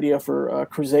next idea for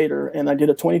Crusader, and I did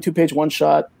a 22-page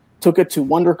one-shot, took it to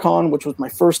WonderCon, which was my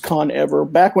first con ever,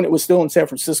 back when it was still in San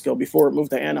Francisco before it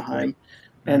moved to Anaheim,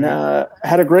 and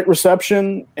had a great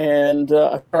reception, and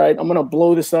all right, I'm going to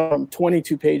blow this up from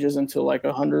 22 pages into like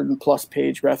a 100+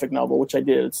 page graphic novel, which I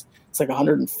did. It's like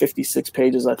 156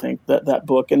 pages, I think, that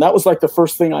book, and that was like the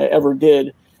first thing I ever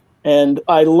did, and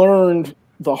I learned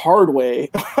the hard way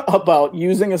about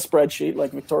using a spreadsheet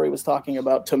like Victoria was talking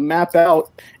about to map out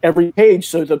every page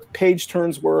so the page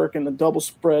turns work and the double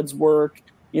spreads work,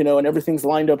 you know, and everything's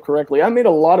lined up correctly. I made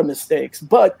a lot of mistakes,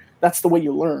 but that's the way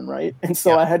you learn, right? And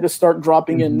so I had to start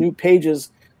dropping in new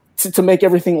pages to make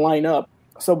everything line up.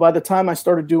 So by the time I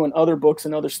started doing other books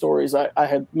and other stories, I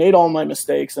had made all my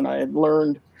mistakes, and I had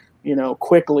learned, you know,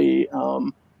 quickly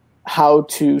how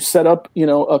to set up, you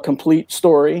know, a complete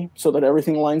story so that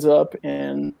everything lines up.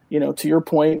 And, you know, to your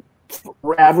point,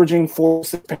 we're averaging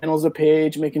 4-6 panels a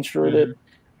page, making sure that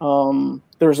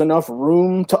there's enough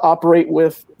room to operate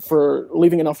with, for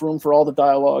leaving enough room for all the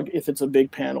dialogue if it's a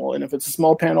big panel. And if it's a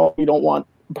small panel, you don't want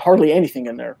hardly anything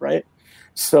in there, right?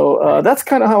 So that's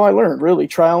kind of how I learned, really,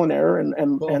 trial and error.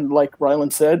 And like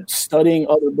Ryland said, studying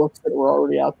other books that were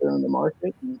already out there in the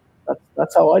market. And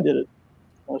that's how I did it.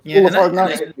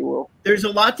 There's a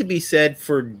lot to be said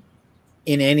for,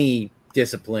 in any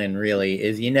discipline, really,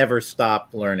 is you never stop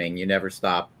learning. You never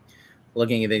stop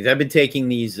looking at things. I've been taking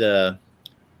these,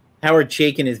 Howard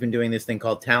Chaykin has been doing this thing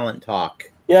called Talent Talk.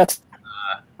 Yes.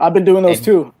 I've been doing those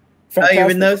too. Fantastic. Oh, you've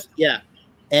been those? Yeah.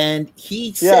 And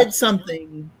he said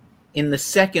something in the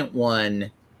second one,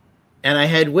 and I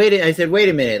said, wait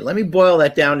a minute, let me boil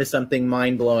that down to something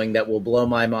mind-blowing that will blow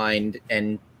my mind,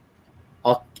 and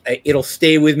it'll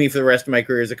stay with me for the rest of my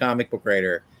career as a comic book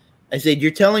writer. I said, you're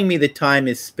telling me that time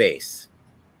is space?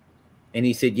 And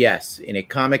he said, yes. In a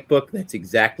comic book, that's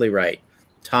exactly right.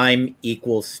 Time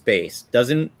equals space.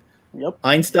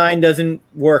 Einstein doesn't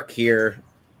work here.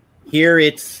 Here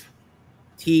it's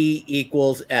T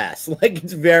equals S. Like,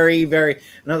 it's very, very...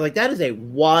 And I was like, that is a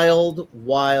wild,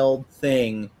 wild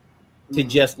thing to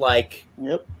just, like,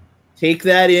 take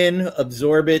that in,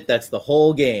 absorb it. That's the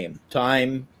whole game.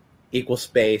 Time equals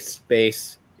space.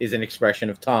 Space is an expression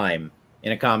of time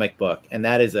in a comic book. And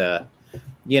that is and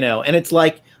it's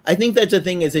like, I think that's a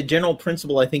thing as a general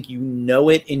principle. I think you know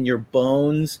it in your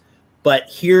bones, but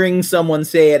hearing someone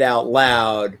say it out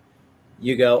loud,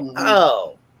 you go,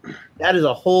 oh, that is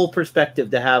a whole perspective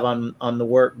to have on the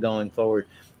work going forward.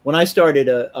 When I started,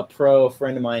 a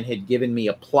friend of mine had given me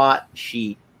a plot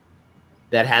sheet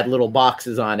that had little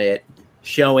boxes on it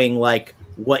showing like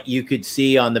what you could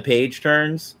see on the page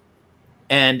turns.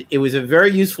 And it was a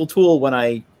very useful tool when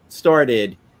I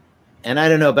started. And I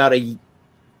don't know, about a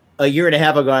year and a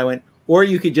half ago, I went, or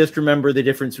you could just remember the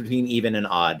difference between even and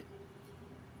odd.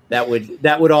 That would do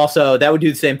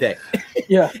the same thing.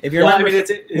 Yeah.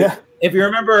 If you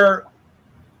remember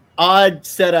odd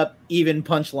setup, even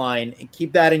punchline,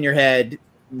 keep that in your head,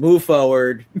 move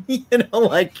forward, that's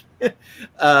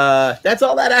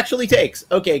all that actually takes.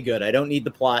 Okay, good. I don't need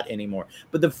the plot anymore.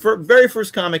 But the very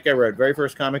first comic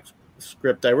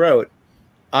script I wrote,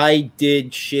 I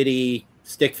did shitty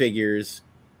stick figures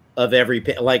of every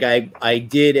page. Like I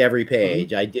did every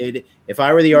page. I did, if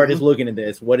I were the artist looking at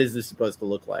this, what is this supposed to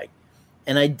look like?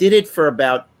 And I did it for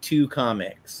about 2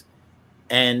 comics.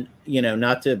 And,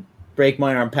 not to break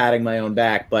my arm patting my own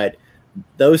back, but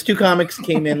those 2 comics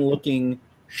came in looking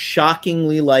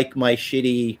shockingly like my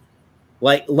shitty,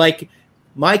 like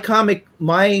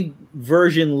my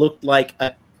version looked like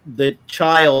the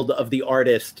child of the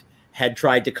artist had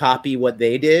tried to copy what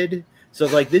they did. So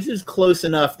like, this is close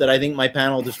enough that I think my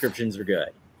panel descriptions are good.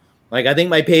 Like, I think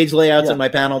my page layouts and my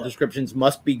panel descriptions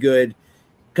must be good,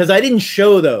 because I didn't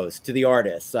show those to the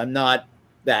artists. I'm not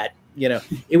that,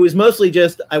 it was mostly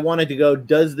just, I wanted to go,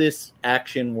 does this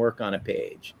action work on a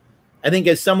page? I think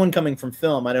as someone coming from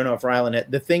film, I don't know if Ryland,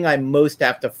 the thing I most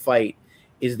have to fight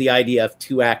is the idea of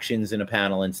 2 actions in a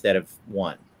panel instead of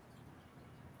 1.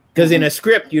 Because in a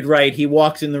script, you'd write, he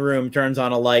walks in the room, turns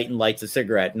on a light, and lights a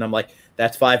cigarette. And I'm like,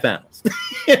 that's 5 panels.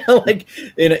 Like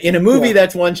in a movie,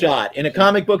 that's 1 shot. In a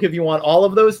comic book, if you want all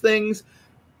of those things,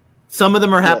 some of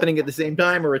them are happening at the same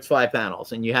time, or it's 5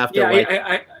 panels, and you have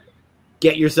to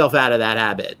get yourself out of that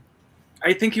habit?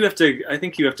 I think you have to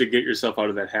get yourself out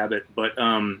of that habit. But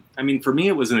I mean, for me,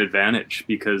 it was an advantage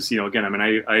because, again, I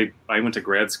mean, I went to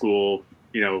grad school,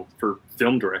 for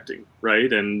film directing,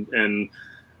 right? And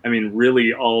I mean,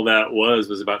 really, all that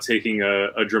was about taking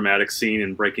a dramatic scene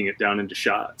and breaking it down into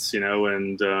shots,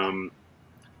 and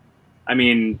I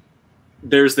mean,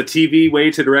 there's the TV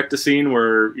way to direct a scene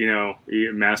where,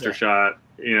 master shot,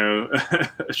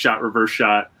 shot, reverse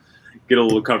shot, get a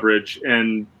little coverage,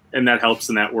 and that helps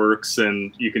and that works,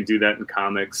 and you can do that in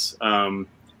comics.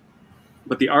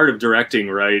 But the art of directing,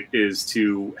 right, is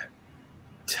to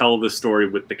tell the story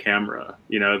with the camera.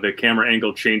 The camera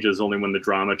angle changes only when the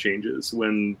drama changes,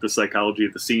 when the psychology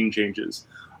of the scene changes,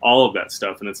 all of that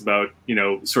stuff. And it's about,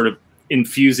 sort of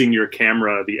infusing your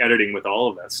camera, the editing with all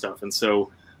of that stuff. And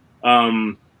so,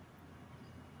 having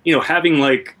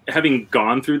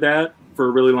gone through that for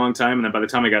a really long time, and then by the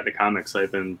time I got into comics,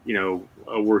 I've been,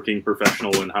 a working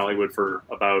professional in Hollywood for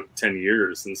about 10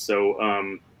 years. And so,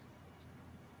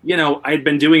 I'd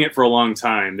been doing it for a long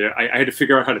time. I had to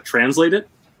figure out how to translate it,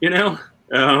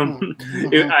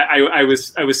 I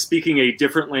was speaking a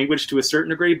different language to a certain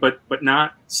degree, but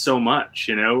not so much,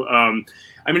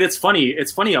 I mean, it's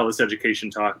funny all this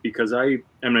education talk, because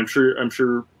I'm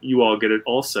sure you all get it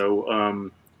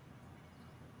also.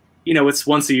 It's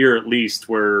once a year at least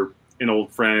where an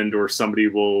old friend or somebody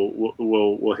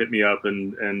will hit me up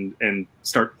and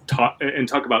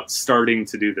talk about starting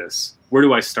to do this. Where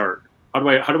do I start? How do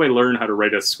I learn how to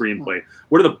write a screenplay?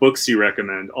 What are the books you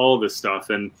recommend? All of this stuff.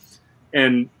 And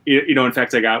in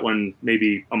fact, I got one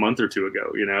maybe a month or two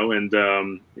ago, and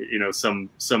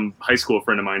some high school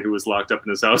friend of mine who was locked up in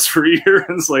his house for a year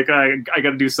and was like, I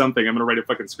got to do something. I'm going to write a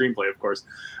fucking screenplay, of course.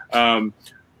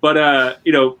 But I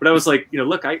was like,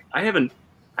 look, I haven't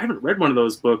read one of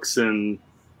those books in,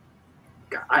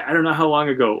 I don't know how long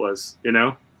ago it was,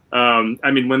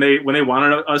 I mean, when they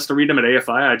wanted us to read them at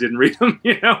AFI, I didn't read them,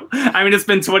 I mean, it's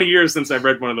been 20 years since I've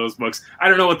read one of those books. I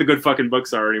don't know what the good fucking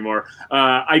books are anymore.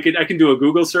 I can do a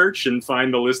Google search and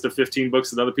find the list of 15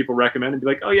 books that other people recommend and be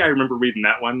like, oh yeah, I remember reading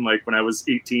that one, like when I was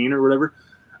 18 or whatever.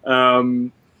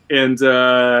 And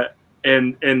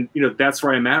that's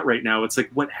where I'm at right now. It's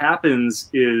like, what happens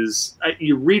is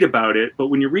you read about it, but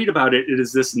when you read about it, it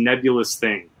is this nebulous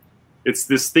thing. It's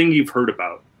this thing you've heard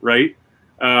about, right?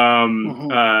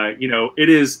 It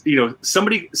is,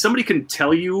 somebody can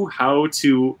tell you how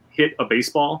to hit a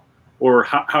baseball or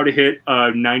how to hit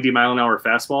a 90-mile-an-hour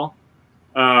fastball.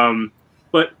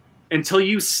 But until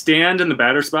you stand in the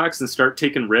batter's box and start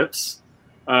taking rips,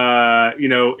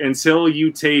 until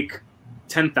you take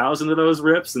 10,000 of those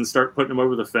rips and start putting them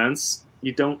over the fence,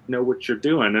 you don't know what you're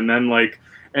doing. And then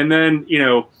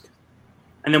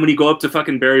and then when you go up to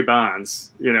fucking Barry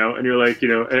Bonds, and you're like,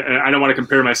 and I don't want to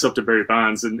compare myself to Barry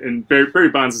Bonds, and Barry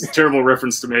Bonds is a terrible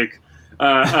reference to make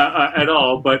at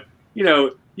all. But you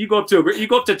go up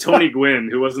to Tony Gwynn,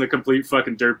 who wasn't a complete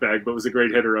fucking dirtbag, but was a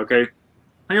great hitter. Okay, and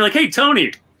you're like, hey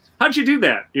Tony, how'd you do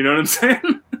that? You know what I'm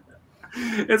saying?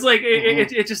 It's like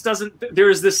it just doesn't. There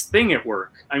is this thing at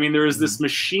work. I mean, there is this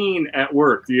machine at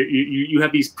work. You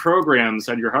have these programs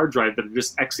on your hard drive that are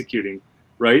just executing,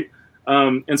 right?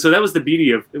 And so that was the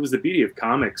beauty of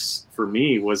comics for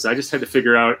me, was I just had to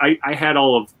figure out, I had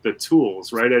all of the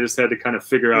tools, right? I just had to kind of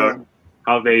figure out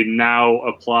how they now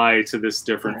apply to this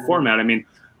different format. I mean,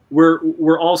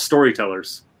 we're all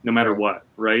storytellers no matter what.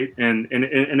 Right. And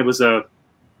it was a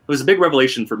big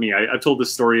revelation for me. I've told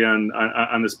this story on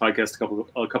this podcast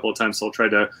a couple of times, so I'll try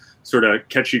to sort of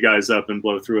catch you guys up and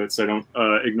blow through it so I don't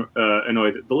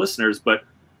annoy the listeners. But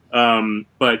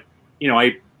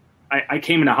I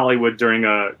came into Hollywood during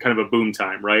a kind of a boom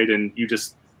time, right? And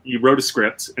you wrote a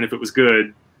script, and if it was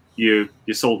good, you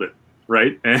sold it,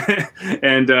 right?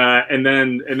 and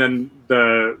then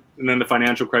the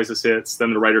financial crisis hits,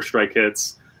 then the writer strike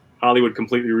hits. Hollywood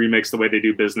completely remakes the way they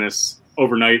do business.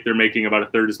 Overnight, they're making about a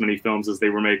third as many films as they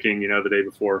were making, the day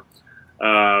before.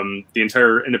 The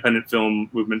entire independent film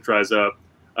movement dries up.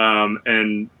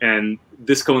 And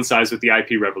this coincides with the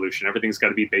IP revolution. Everything's got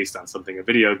to be based on something: a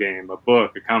video game, a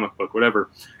book, a comic book, whatever.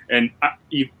 And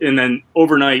then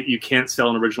overnight, you can't sell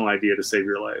an original idea to save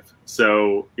your life.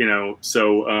 So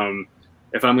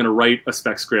if I'm going to write a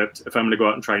spec script, if I'm going to go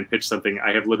out and try and pitch something,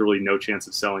 I have literally no chance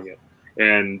of selling it.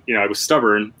 And I was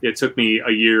stubborn. It took me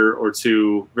a year or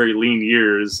two, very lean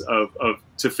years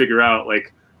to figure out,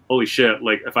 like, holy shit,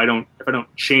 like if I don't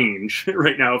change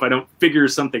right now, if I don't figure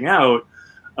something out,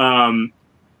 I'm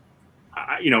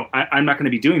not going to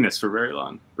be doing this for very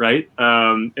long, right?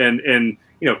 And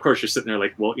of course you're sitting there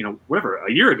like, well, whatever.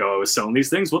 A year ago I was selling these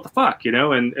things. What the fuck,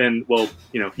 and well,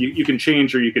 you can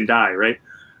change or you can die, right?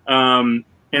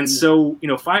 And so,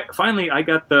 finally I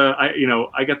got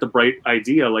the bright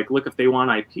idea, like, look, if they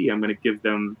want IP, I'm going to give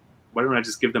them, why don't I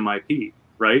just give them IP,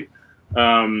 right?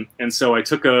 And so I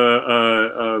took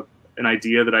an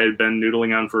idea that I had been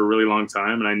noodling on for a really long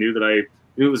time, and I knew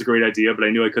it was a great idea, but I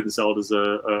knew I couldn't sell it as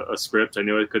a script. I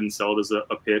knew I couldn't sell it as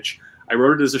a pitch. I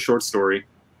wrote it as a short story.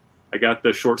 I got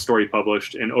the short story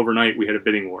published, and overnight we had a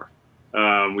bidding war.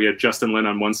 We had Justin Lin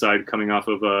on one side coming off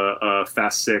of a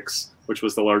Fast 6, which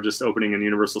was the largest opening in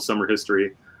Universal summer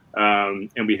history.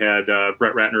 And we had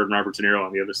Brett Ratner and Robert De Niro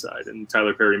on the other side, and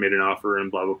Tyler Perry made an offer,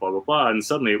 and blah, blah, blah, blah, blah. And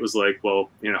suddenly it was like, well,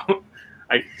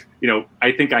 I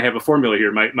think I have a formula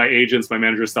here. My agents, my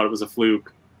managers thought it was a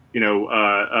fluke.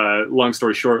 Long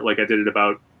story short, like, I did it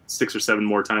about 6 or 7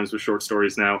 more times with short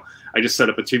stories now. I just set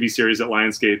up a TV series at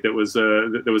Lionsgate that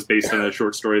was based on a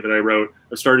short story that I wrote.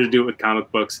 I started to do it with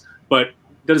comic books, but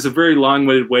that is a very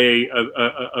long-winded way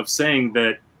of saying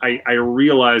that I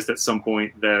realized at some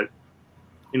point that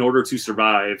in order to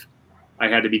survive, I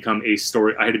had to become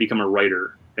a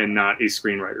writer and not a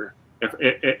screenwriter.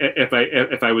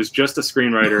 If I was just a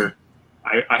screenwriter,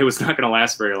 I was not going to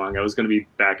last very long. I was going to be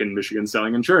back in Michigan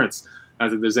selling insurance.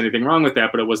 Not that there's anything wrong with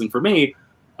that, but it wasn't for me.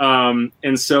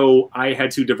 And so I had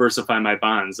to diversify my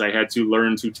bonds. I had to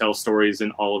learn to tell stories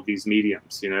in all of these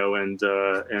mediums, and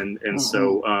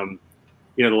so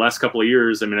the last couple of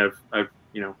years, I mean, I've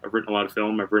written a lot of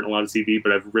film, I've written a lot of TV,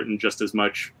 but I've written just as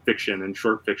much fiction and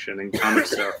short fiction and comic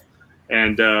stuff.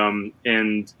 And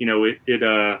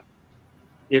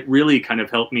it really kind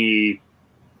of helped me.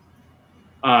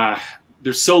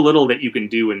 There's so little that you can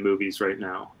do in movies right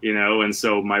now, and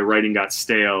so my writing got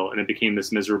stale and it became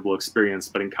this miserable experience.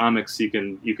 But in comics, you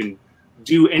can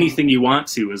do anything you want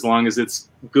to, as long as it's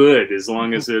good, as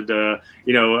long as it, the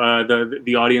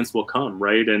audience will come,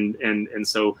 right? And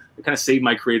so it kind of saved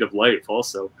my creative life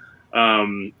also.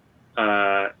 And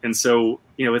so,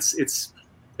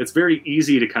 it's very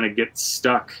easy to kind of get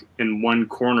stuck in one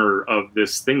corner of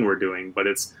this thing we're doing, but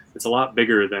it's a lot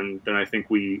bigger than I think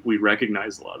we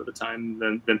recognize a lot of the time.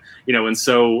 And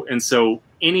so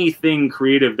anything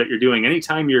creative that you're doing,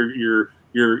 anytime you're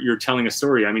telling a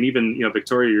story. I mean, even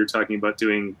Victoria, you're talking about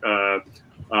doing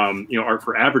art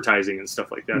for advertising and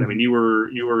stuff like that. I mean, you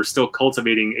were still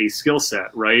cultivating a skill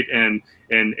set, right? And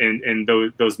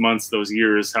those months, those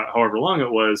years, however long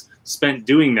it was, spent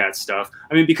doing that stuff.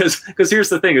 I mean, because here's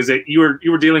the thing: is that you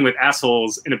were dealing with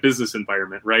assholes in a business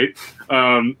environment, right?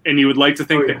 And you would like to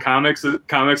think that comics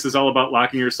is all about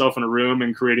locking yourself in a room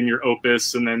and creating your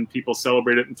opus, and then people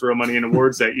celebrate it and throw money and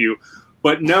awards at you.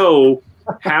 But no,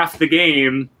 half the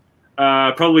game,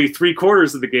 probably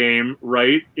 3/4 of the game,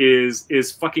 right,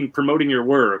 is fucking promoting your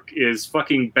work, is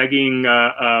fucking begging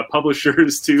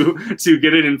publishers to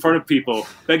get it in front of people,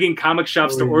 begging comic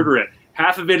shops to order it.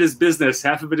 Half of it is business,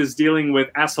 half of it is dealing with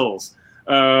assholes,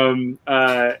 and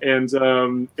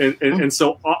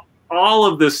so all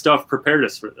of this stuff prepared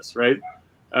us for this, right?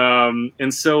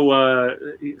 And so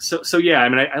yeah. I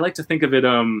mean, I like to think of it.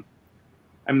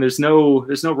 I mean, there's no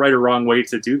right or wrong way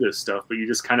to do this stuff, but you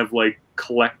just kind of like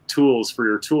collect tools for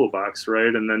your toolbox,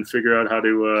 right? And then figure out how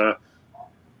to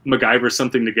MacGyver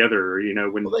something together,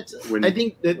 when I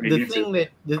think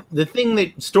the thing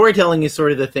that storytelling is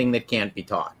sort of the thing that can't be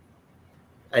taught.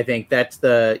 I think that's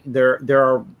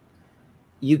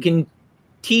you can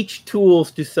teach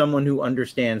tools to someone who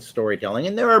understands storytelling,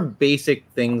 and there are basic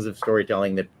things of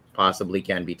storytelling that possibly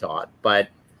can be taught, but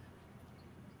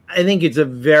I think it's a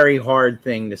very hard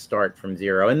thing to start from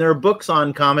zero. And there are books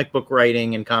on comic book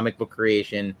writing and comic book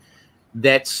creation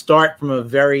that start from a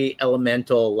very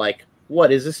elemental, like,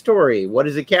 what is a story? What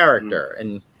is a character?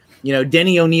 And,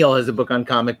 Denny O'Neil has a book on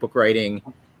comic book writing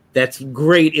that's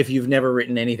great if you've never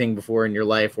written anything before in your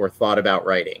life or thought about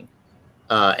writing.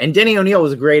 And Denny O'Neil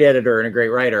was a great editor and a great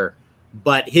writer,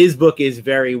 but his book is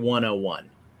very 101.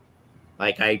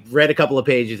 Like, I read a couple of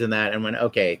pages in that and went,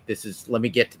 okay, let me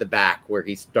get to the back where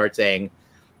he starts saying,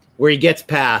 where he gets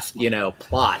past,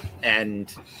 plot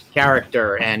and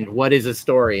character and what is a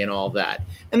story and all that.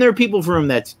 And there are people for whom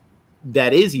that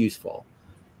is useful.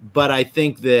 But I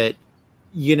think that,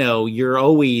 you're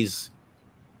always,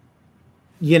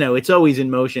 it's always in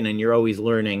motion and you're always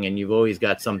learning, and you've always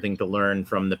got something to learn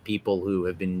from the people who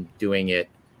have been doing it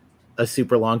a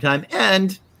super long time.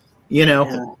 And,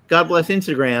 God bless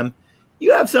Instagram.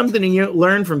 You have something to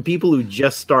learn from people who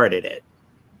just started it.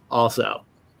 Also,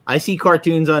 I see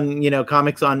cartoons on,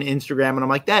 comics on Instagram, and I'm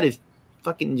like, that is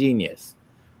fucking genius,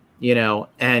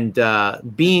 and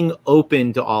being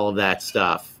open to all of that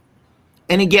stuff.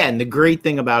 And again, the great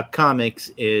thing about comics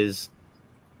is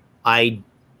I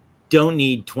don't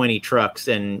need 20 trucks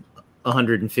and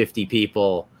 150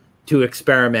 people to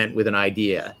experiment with an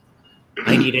idea.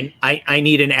 I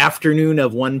need an afternoon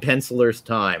of one penciler's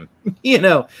time,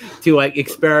 to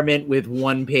experiment with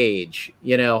one page.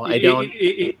 I don't.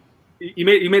 You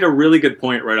made a really good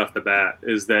point right off the bat,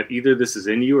 is that either this is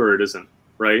in you or it isn't,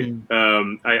 right?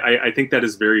 I think that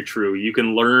is very true. You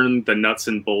can learn the nuts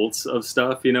and bolts of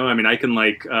stuff, I mean, I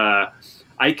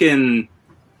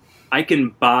can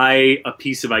buy a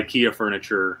piece of IKEA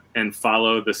furniture and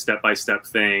follow the step-by-step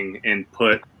thing and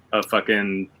put a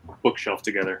fucking bookshelf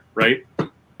together, right?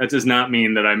 That does not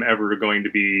mean that I'm ever going to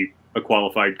be a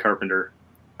qualified carpenter.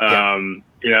 Yeah.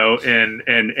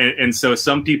 And so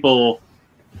some people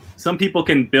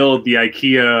can build the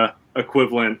IKEA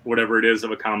equivalent, whatever it is,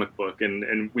 of a comic book,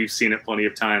 and we've seen it plenty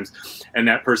of times. And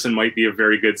that person might be a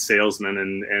very good salesman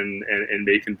and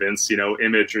may convince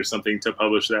Image or something to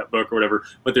publish that book or whatever.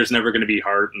 But there's never going to be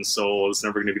heart and soul. It's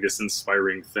never going to be this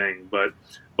inspiring thing. But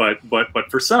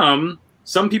for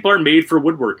some people are made for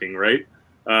woodworking, right?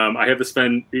 I have this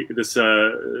friend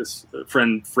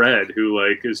Fred, who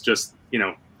is just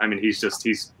I mean, he's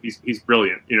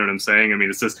brilliant. You know what I'm saying? I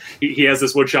mean, it's just he has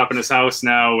this wood shop in his house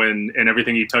now, and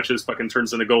everything he touches fucking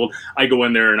turns into gold. I go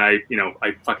in there and I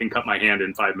fucking cut my hand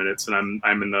in 5 minutes, and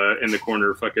I'm in the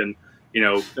corner fucking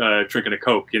drinking a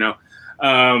Coke. It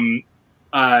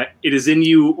is in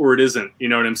you or it isn't. You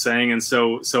know what I'm saying? And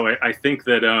so I think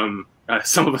that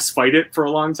some of us fight it for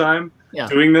a long time. Yeah.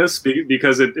 Doing this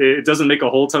because it doesn't make a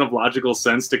whole ton of logical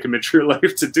sense to commit your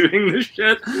life to doing this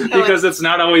shit because it's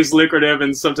not always lucrative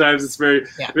and sometimes it's very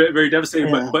very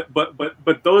devastating. Yeah.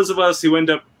 But those of us who end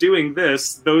up doing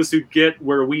this, those who get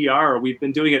where we are, we've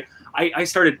been doing it.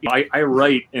 I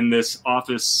write in this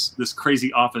office, this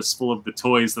crazy office full of the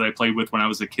toys that I played with when I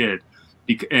was a kid.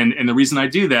 And the reason I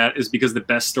do that is because the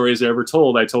best stories I ever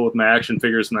told, I told with my action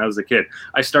figures when I was a kid.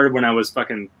 I started when I was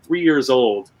fucking 3 years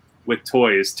old with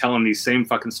toys, telling these same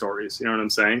fucking stories. You know what I'm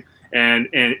saying? And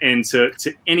to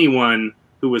anyone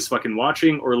who was fucking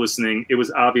watching or listening, it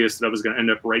was obvious that I was going to end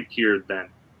up right here then.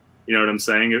 You know what I'm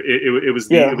saying? It was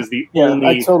the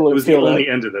only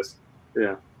end of this.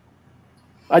 Yeah.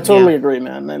 I totally agree,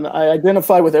 man. And I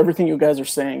identify with everything you guys are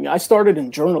saying. I started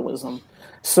in journalism.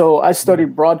 So I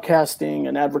studied broadcasting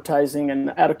and advertising,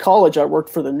 and at a college I worked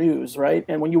for the news, right?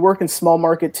 And when you work in small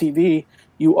market TV,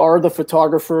 you are the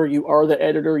photographer, you are the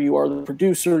editor, you are the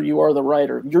producer, you are the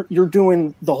writer. You're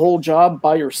doing the whole job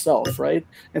by yourself, right?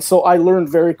 And so I learned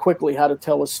very quickly how to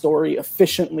tell a story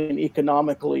efficiently and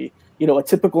economically. A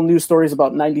typical news story is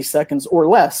about 90 seconds or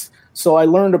less. So I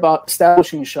learned about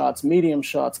establishing shots, medium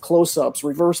shots, close-ups,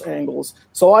 reverse angles.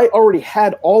 So I already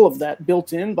had all of that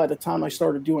built in by the time I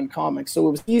started doing comics. So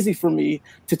it was easy for me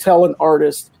to tell an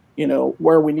artist,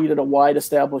 where we needed a wide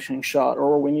establishing shot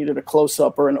or we needed a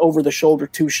close-up or an over-the-shoulder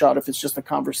two-shot if it's just a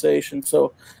conversation.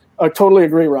 So I totally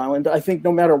agree, Ryland. I think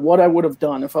no matter what I would have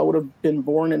done, if I would have been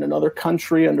born in another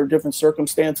country under different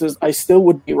circumstances, I still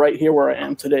would be right here where I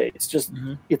am today. It's just,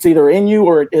 It's either in you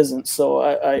or it isn't. So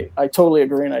I totally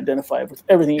agree and identify with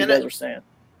everything you guys are saying.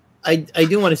 I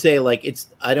do want to say,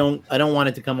 I don't want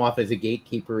it to come off as a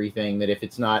gatekeepery thing, that if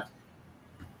it's not,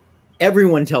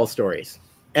 everyone tells stories.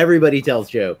 Everybody tells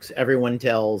jokes. Everyone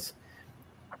tells,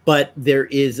 but there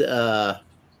is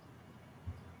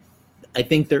I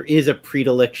think there is a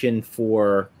predilection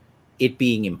for it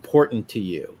being important to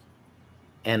you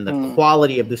and the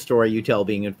quality of the story you tell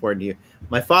being important to you.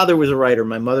 My father was a writer.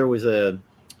 My mother was an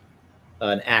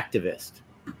activist,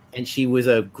 and she was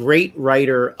a great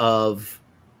writer of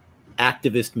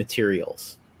activist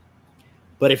materials.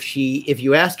 But if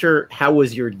you asked her, how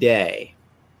was your day?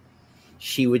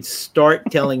 She would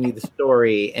start telling you the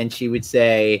story, and she would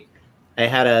say, I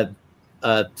had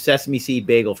a sesame seed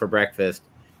bagel for breakfast.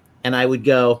 And I would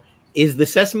go, is the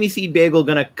sesame seed bagel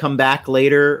going to come back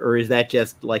later? Or is that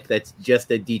that's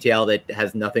just a detail that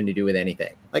has nothing to do with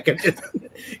anything?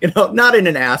 Not in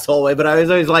an asshole way, but I was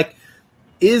always like,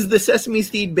 is the sesame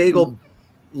seed bagel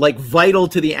vital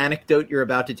to the anecdote you're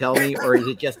about to tell me? Or is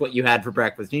it just what you had for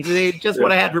breakfast? And you say, just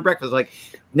what I had for breakfast.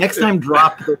 Next time,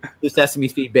 drop the sesame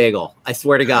seed bagel. I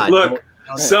swear to God. Look.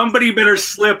 Somebody better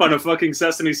slip on a fucking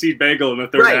sesame seed bagel in the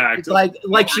third act.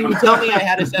 It's she would tell me I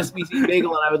had a sesame seed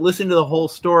bagel, and I would listen to the whole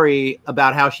story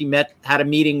about how she had a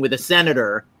meeting with a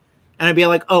senator, and I'd be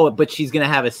like, oh, but she's going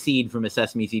to have a seed from a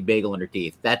sesame seed bagel in her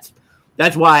teeth. That's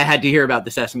why I had to hear about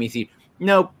the sesame seed.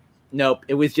 Nope.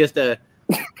 It was just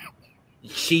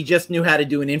she just knew how to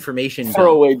do an information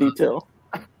throwaway detail.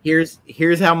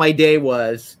 Here's how my day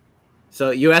was. So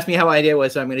you asked me how my day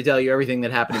was, so I'm going to tell you everything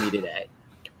that happened to me today.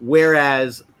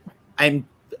 Whereas I'm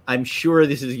sure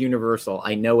this is universal.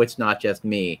 I know it's not just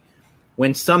me.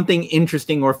 When something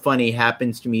interesting or funny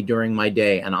happens to me during my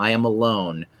day and I am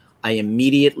alone, I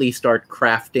immediately start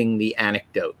crafting the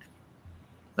anecdote.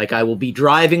 Like I will be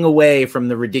driving away from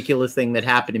the ridiculous thing that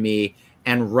happened to me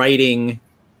and writing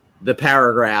the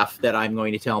paragraph that I'm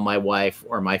going to tell my wife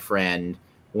or my friend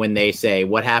when they say,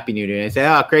 what happened to you? And I say,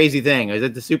 oh, crazy thing. I was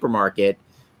at the supermarket,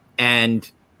 and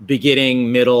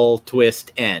beginning, middle,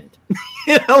 twist, end.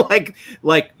 You know,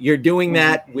 like you're doing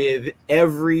that with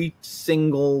every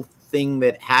single thing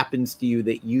that happens to you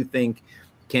that you think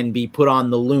can be put on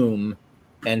the loom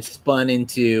and spun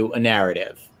into a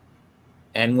narrative.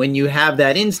 And when you have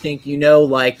that instinct, you know,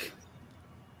 like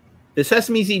the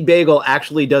sesame seed bagel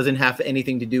actually doesn't have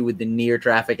anything to do with the near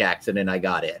traffic accident I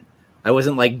got in. I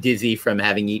wasn't like dizzy from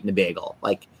having eaten a bagel.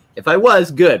 Like if I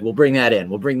was, good, we'll bring that in.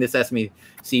 We'll bring the sesame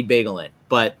seed bagel in.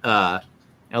 But I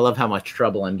love how much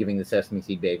trouble I'm giving the sesame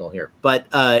seed bagel here. But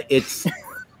it's,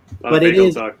 but it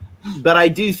is, talk. But I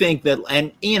do think that,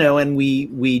 and you know, and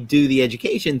we do the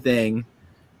education thing.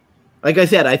 Like I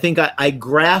said, I think I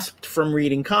grasped from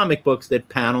reading comic books that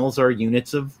panels are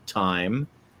units of time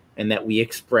and that we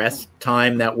express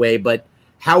time that way. But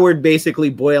Howard basically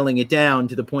boiling it down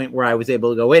to the point where I was able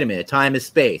to go, wait a minute, time is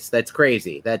space. That's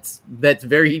crazy. That's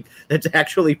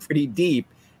actually pretty deep.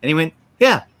 And he went,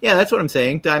 yeah, that's what I'm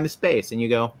saying. Time is space. And you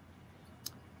go,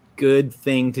 good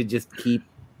thing to just keep,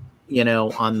 you know,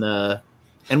 on the,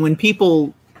 and when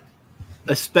people,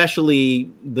 especially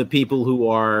the people who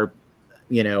are,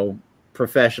 you know,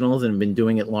 professionals and have been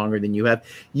doing it longer than you have,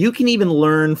 you can even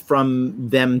learn from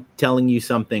them telling you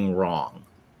something wrong.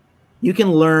 You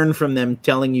can learn from them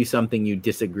telling you something you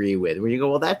disagree with, where you go,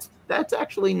 well, that's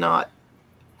actually not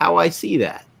how I see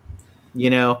that, you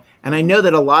know? And I know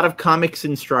that a lot of comics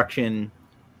instruction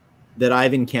that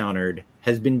I've encountered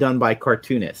has been done by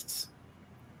cartoonists,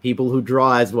 people who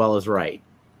draw as well as write.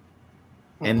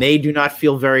 And they do not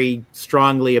feel very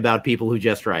strongly about people who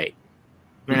just write.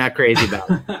 They're not crazy about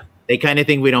it. They kind of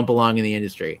think we don't belong in the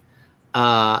industry.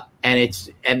 And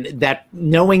that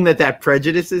knowing that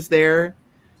prejudice is there,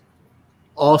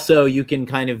 also you can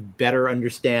kind of better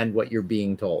understand what you're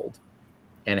being told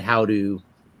and how to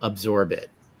absorb it,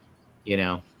 you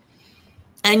know?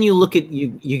 And you look at,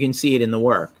 you can see it in the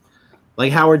work.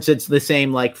 Like Howard said the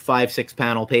same like 5-6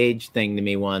 panel page thing to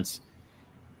me once.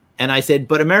 And I said,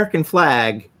 but American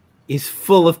Flag is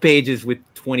full of pages with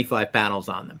 25 panels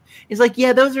on them. He's like,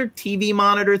 yeah, those are TV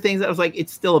monitor things. I was like,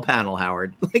 it's still a panel,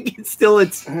 Howard. Like it's still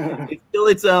its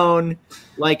own.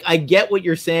 Like I get what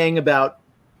you're saying about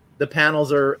the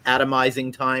panels are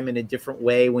atomizing time in a different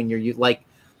way when you're like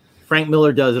Frank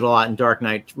Miller does it a lot in Dark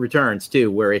Knight Returns too,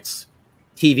 where it's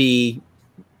TV.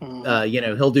 You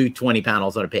know, he'll do 20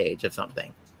 panels on a page of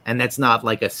something, and that's not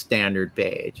like a standard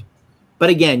page. But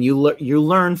again, you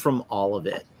learn from all of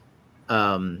it.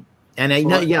 And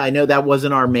I know that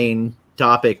wasn't our main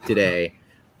topic today,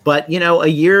 but you know, a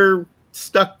year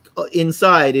stuck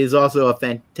inside is also a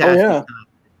fantastic time to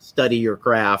study your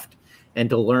craft and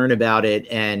to learn about it.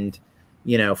 And,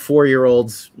 you know,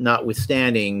 4-year-olds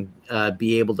notwithstanding,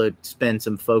 be able to spend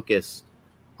some focus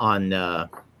on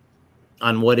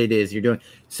what it is you're doing.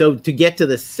 So to get to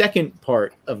the second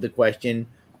part of the question,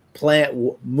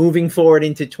 moving forward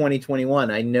into 2021,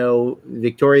 I know,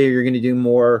 Victoria, you're going to do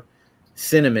more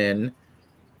Cinnamon.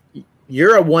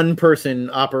 You're a one-person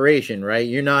operation, right?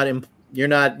 You don't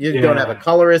have a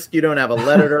colorist, you don't have a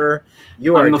letterer.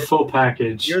 I'm the full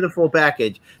package. You're the full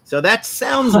package. So that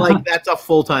sounds like that's a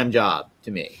full-time job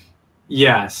to me.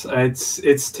 Yes,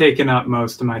 it's taken up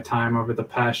most of my time over the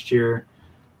past year.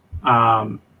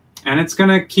 And it's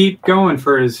gonna keep going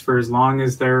for as long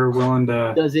as they're willing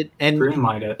to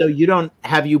greenlight it. So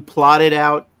you plotted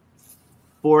out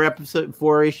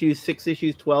 4 issues, 6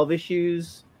 issues, 12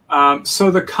 issues?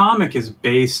 So the comic is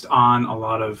based on a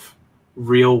lot of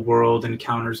real world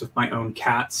encounters with my own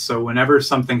cats. So whenever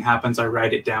something happens, I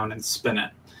write it down and spin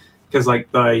it. Because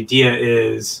like the idea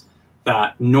is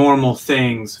that normal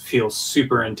things feel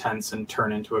super intense and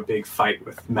turn into a big fight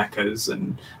with mechas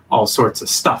and all sorts of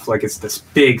stuff. Like it's this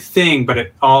big thing, but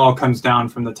it all comes down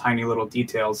from the tiny little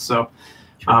details. So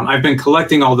I've been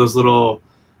collecting all those little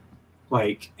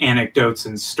like anecdotes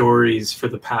and stories for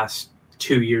the past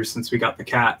 2 years since we got the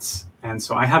cats. And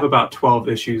so I have about 12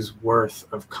 issues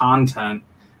worth of content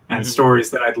and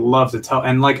stories that I'd love to tell.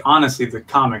 And like, honestly, the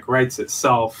comic writes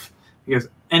itself because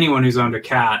anyone who's owned a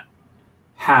cat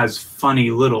has funny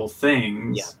little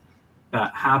things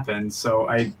that happen. So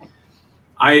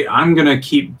I'm going to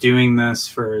keep doing this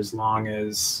for as long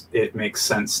as it makes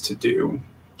sense to do.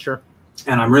 Sure.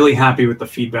 And I'm really happy with the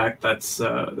feedback that's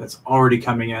already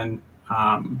coming in.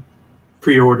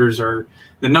 Pre-orders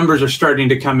the numbers are starting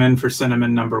to come in for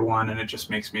Cinnamon #1, and it just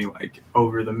makes me like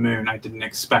over the moon. I didn't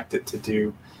expect it to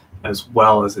do as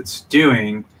well as it's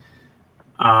doing.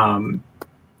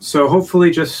 So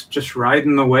hopefully just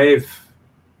riding the wave.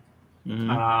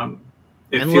 Mhm.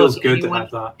 It And feels look, good to have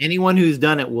that. Anyone who's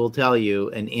done it will tell you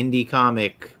an indie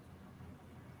comic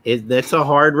that's a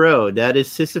hard road. That is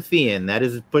Sisyphean. That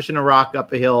is pushing a rock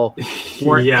up a hill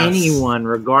for anyone,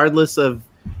 regardless of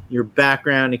your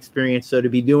background experience. So to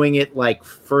be doing it like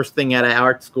first thing out of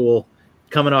art school,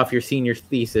 coming off your senior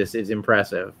thesis, is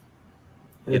impressive.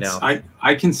 You know,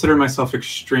 I consider myself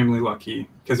extremely lucky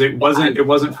because it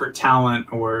wasn't for talent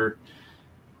or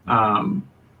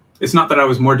it's not that I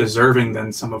was more deserving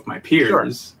than some of my peers. Sure.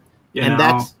 You and know?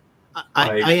 that's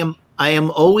I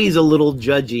am always a little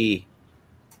judgy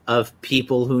of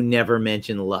people who never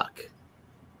mention luck,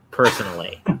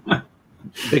 personally,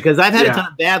 because I've had a ton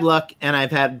of bad luck, and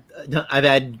I've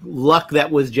had luck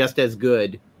that was just as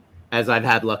good as I've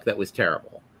had luck that was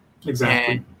terrible.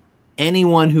 Exactly. And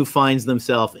anyone who finds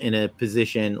themselves in a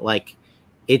position like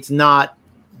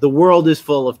the world is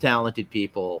full of talented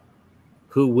people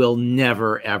who will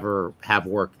never ever have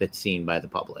work that's seen by the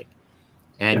public.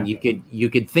 And you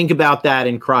could think about that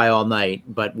and cry all night,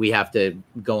 but we have to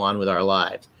go on with our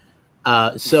lives.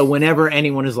 So whenever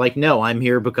anyone is like, no, I'm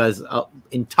here because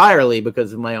entirely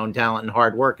because of my own talent and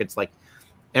hard work, it's like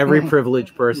every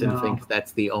privileged person thinks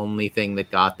that's the only thing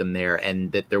that got them there,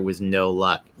 and that there was no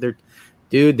luck.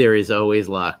 Dude, there is always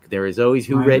luck. There is always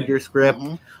who read your script.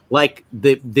 Like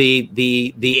the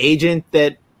agent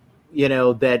that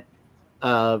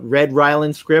read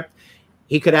Ryland's script,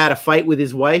 he could have had a fight with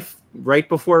his wife right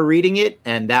before reading it,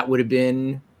 and that would have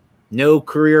been no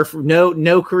career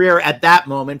at that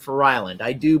moment for Ryland.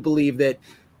 I do believe that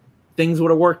things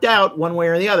would have worked out one way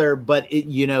or the other, but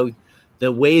the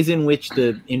ways in which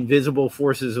the invisible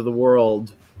forces of the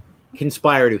world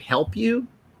conspire to help you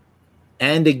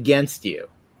and against you.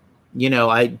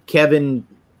 Kevin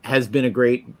has been a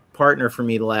great partner for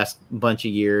me the last bunch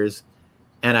of years.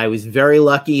 And I was very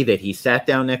lucky that he sat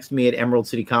down next to me at Emerald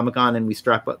City Comic Con and we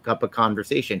struck up a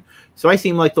conversation. So I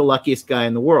seem like the luckiest guy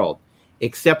in the world,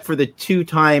 except for the 2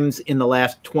 times in the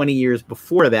last 20 years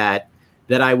before that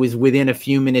I was within a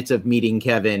few minutes of meeting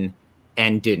Kevin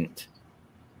and didn't.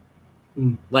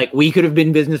 Like, we could have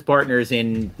been business partners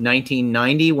in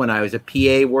 1990 when I was a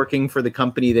PA working for the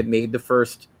company that made the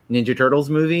first Ninja Turtles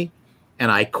movie. And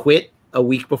I quit a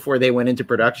week before they went into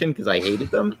production because I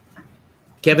hated them.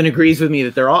 Kevin agrees with me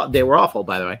that they were awful,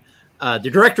 by the way. The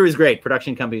director is great.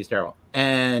 Production company is terrible.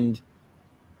 And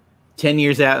 5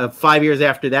 years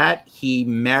after that, he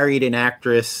married an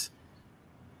actress,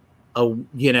 a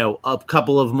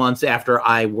couple of months after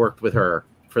I worked with her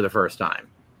for the first time.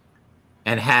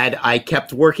 And had I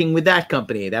kept working with that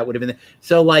company, that would have been...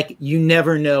 So, like, you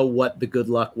never know what the good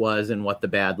luck was and what the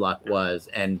bad luck was.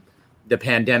 And the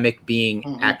pandemic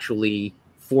being actually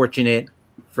fortunate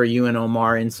for you and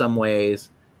Omar in some ways.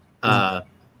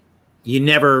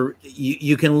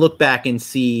 You can look back and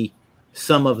see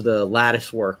some of the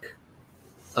lattice work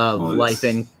of life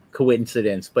and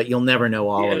coincidence, but you'll never know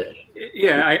all of it.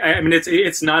 Yeah, I mean,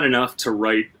 it's not enough to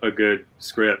write a good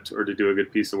script or to do a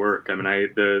good piece of work. I mean,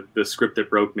 the script that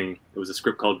broke me, it was a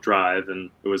script called Drive, and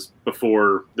it was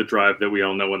before the Drive that we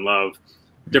all know and love.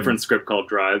 Different script called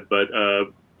Drive, but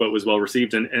was well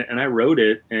received, and I wrote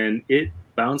it, and it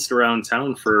bounced around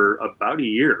town for about a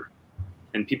year,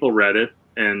 and people read it,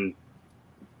 and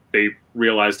they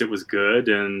realized it was good,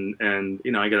 and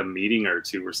I got a meeting or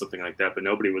 2 or something like that, but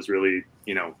nobody was really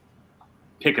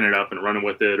picking it up and running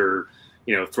with it, or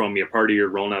throwing me a party or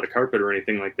rolling out a carpet or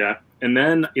anything like that. And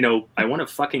then I won a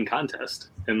fucking contest,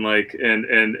 and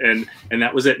and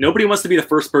that was it. Nobody wants to be the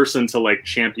first person to like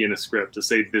champion a script, to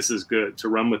say this is good, to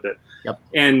run with it. Yep.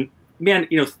 And man,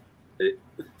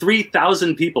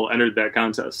 3,000 people entered that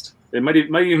contest. It might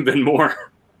even been more,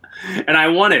 and I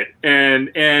won it.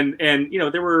 And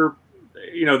there were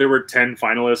 10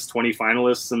 finalists, 20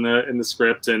 finalists in the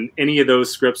script, and any of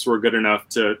those scripts were good enough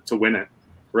to win it,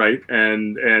 right?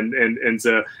 And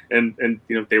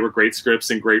they were great scripts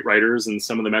and great writers, and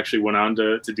some of them actually went on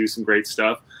to do some great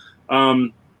stuff.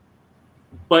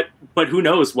 But who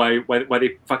knows why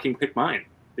they fucking picked mine?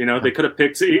 They could have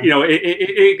picked.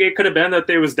 It could have been that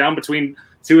they was down between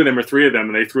 2 of them or 3 of them,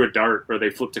 and they threw a dart or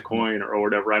they flipped a coin or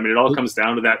whatever. I mean, it all comes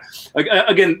down to that.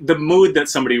 Again, the mood that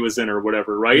somebody was in or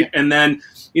whatever, right? Yeah. And then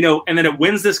it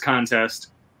wins this contest.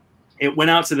 It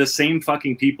went out to the same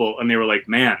fucking people, and they were like,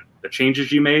 "Man, the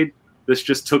changes you made, this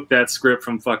just took that script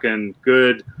from fucking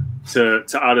good to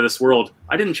out of this world."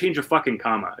 I didn't change a fucking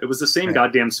comma. It was the same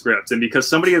goddamn script, and because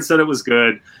somebody had said it was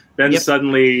good, then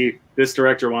suddenly this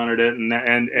director wanted it,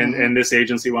 and this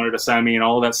agency wanted to sign me, and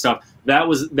all of that stuff. That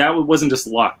wasn't just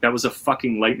luck. That was a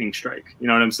fucking lightning strike. You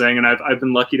know what I'm saying? And I've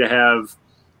been lucky to have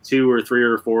 2 or 3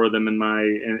 or 4 of them in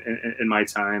my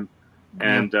time.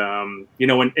 And you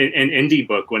know, an indie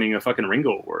book winning a fucking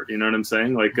Ringo Award, you know what I'm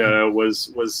saying? Like that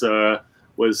was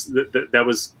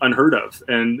unheard of,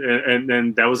 and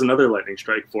that was another lightning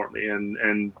strike for me.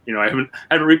 And you know, I haven't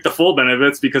reaped the full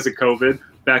benefits because of COVID.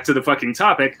 Back to the fucking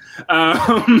topic.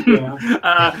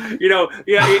 You know,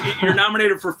 you're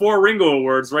nominated for 4 Ringo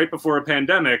Awards right before a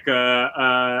pandemic.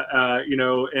 You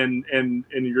know, and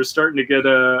you're starting to get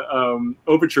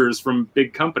overtures from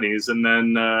big companies, and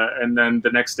then the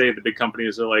next day the big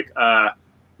companies are like,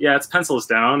 yeah, it's pencils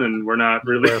down, and we're not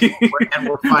really we're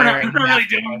firing. we're not really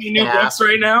doing any new books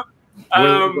right now.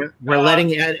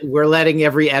 We're letting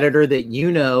every editor that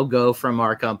you know go from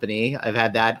our company. I've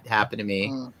had that happen to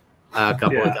me a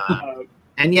couple of times.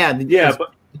 And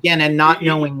but again, and not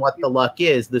knowing what the luck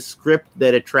is, the script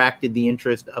that attracted the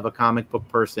interest of a comic book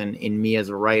person in me as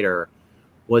a writer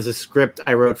was a script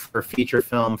I wrote for a feature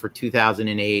film for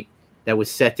 2008 that was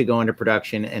set to go into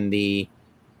production, and the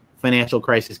financial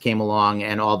crisis came along,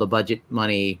 and all the budget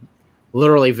money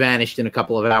literally vanished in a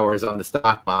couple of hours on the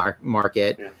stock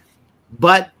market. Yeah.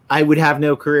 But I would have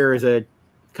no career as a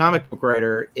comic book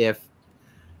writer if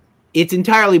it's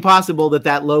entirely possible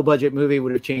that low budget movie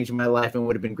would have changed my life and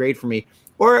would have been great for me.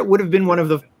 Or it would have been one of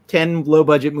the 10 low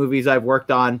budget movies I've worked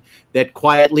on that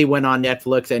quietly went on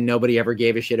Netflix and nobody ever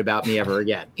gave a shit about me ever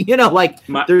again. You know, like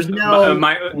my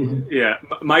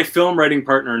film writing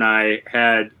partner and I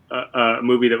had a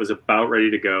movie that was about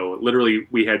ready to go. Literally,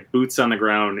 we had boots on the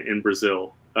ground in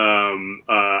Brazil.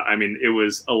 I mean, it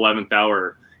was 11th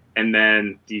hour. And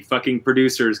then the fucking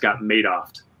producers got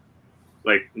Madoffed.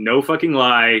 Like, no fucking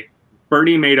lie.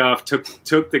 Bernie Madoff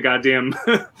took the goddamn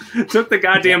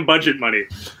budget money.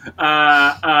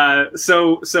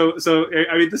 So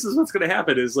I mean, this is what's going to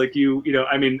happen. Is like you know,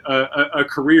 I mean, a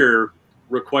career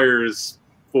requires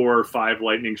 4 or 5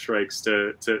 lightning strikes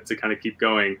to kind of keep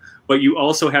going, but you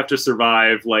also have to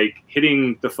survive like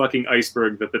hitting the fucking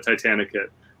iceberg that the Titanic hit.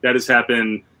 That has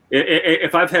happened.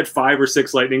 If I've had 5 or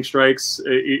 6 lightning strikes,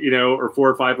 you know, or 4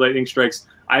 or 5 lightning strikes,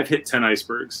 I've hit 10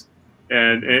 icebergs.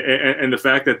 And the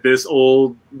fact that this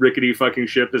old rickety fucking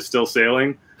ship is still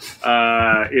sailing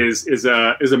is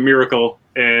a miracle,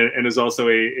 and is also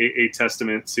a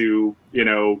testament to, you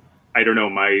know, I don't know,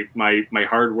 my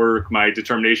hard work, my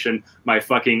determination, my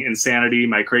fucking insanity,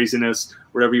 my craziness,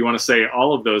 whatever you want to say,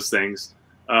 all of those things.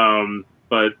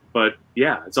 But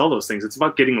yeah, it's all those things. It's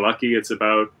about getting lucky. It's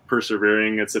about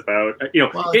persevering. It's about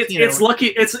it's lucky.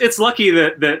 It's lucky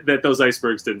that those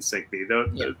icebergs didn't sink me.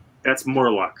 That's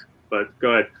more luck. But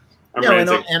go ahead.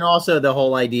 And also the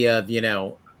whole idea of, you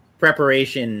know,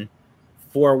 preparation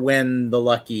for when the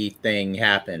lucky thing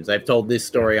happens. I've told this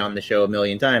story on the show a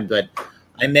million times, but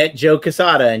I met Joe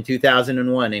Quesada in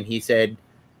 2001, and he said,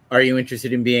 "Are you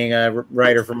interested in being a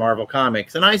writer for Marvel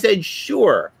Comics?" And I said,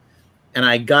 "Sure." And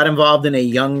I got involved in a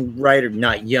young writer,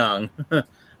 not young.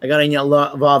 I got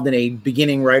involved in a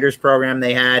beginning writers program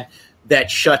they had that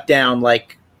shut down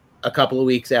like a couple of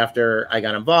weeks after I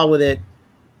got involved with it.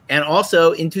 And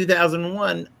also in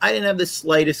 2001, I didn't have the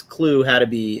slightest clue how to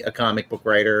be a comic book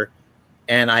writer.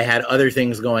 And I had other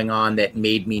things going on that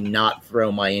made me not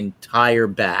throw my entire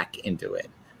back into it.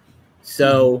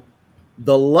 So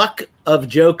the luck of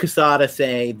Joe Quesada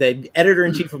saying, the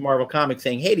editor-in-chief of Marvel Comics,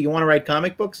 saying, "Hey, do you want to write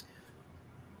comic books?"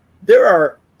 There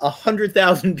are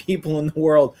 100,000 people in the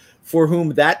world for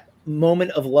whom that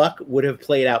moment of luck would have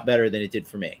played out better than it did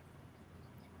for me,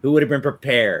 who would have been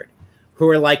prepared, who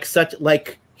are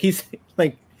he's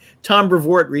like Tom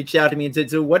Brevoort reached out to me and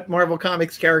said, "So what Marvel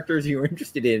Comics characters are you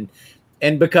interested in?"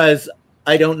 And because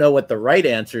I don't know what the right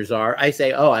answers are, I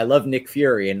say, "Oh, I love Nick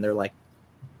Fury." And they're like,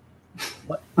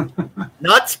 "What?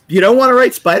 Nuts? You don't want to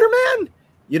write Spider-Man?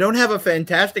 You don't have a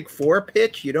Fantastic Four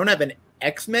pitch? You don't have an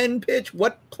X-Men pitch?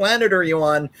 What planet are you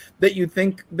on that you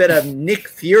think that a Nick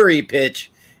Fury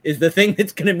pitch is the thing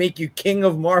that's going to make you king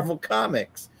of Marvel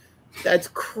Comics?" That's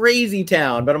crazy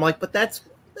town. But I'm like, but that's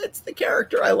the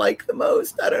character I like the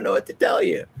most. I don't know what to tell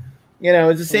you. You know,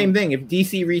 it's the same thing. If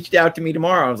DC reached out to me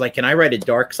tomorrow, I was like, "Can I write a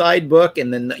Dark Side book?"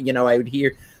 And then, you know, I would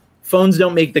hear phones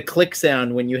don't make the click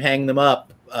sound when you hang them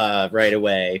up right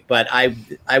away. But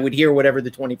I would hear whatever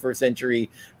the 21st century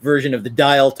version of the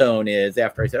dial tone is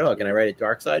after I said, "Oh, can I write a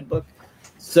Dark Side book?"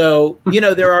 So, you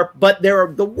know,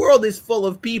 the world is full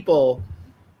of people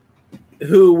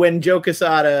who, when Joe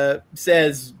Quesada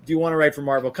says, "Do you want to write for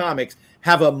Marvel Comics?"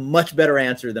 have a much better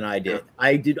answer than I did.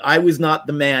 I was not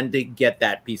the man to get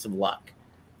that piece of luck.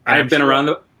 I've been around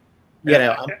the... You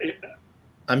know,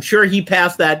 I'm sure he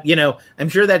passed that, you know, I'm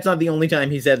sure that's not the only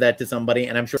time he said that to somebody,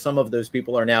 and I'm sure some of those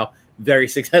people are now very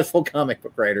successful comic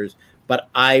book writers, but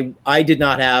I did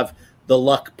not have the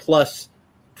luck plus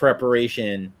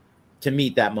preparation to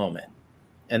meet that moment,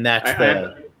 and that's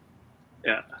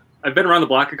yeah. I've been around the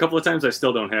block a couple of times. I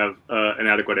still don't have an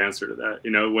adequate answer to that.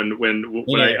 You know, when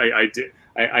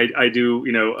I do,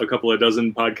 you know, a couple of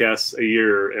dozen podcasts a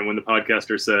year, and when the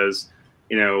podcaster says,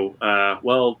 you know,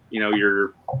 well, you know,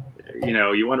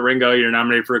 you won a Ringo, you're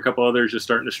nominated for a couple others, you're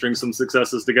starting to string some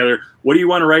successes together. What do you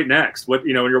want to write next? What,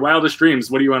 you know, in your wildest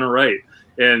dreams, what do you want to write?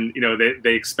 And, you know,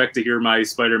 they expect to hear my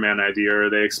Spider-Man idea,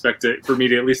 or they expect it for me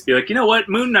to at least be like, you know what,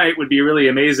 Moon Knight would be really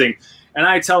amazing. And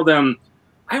I tell them,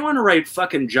 I want to write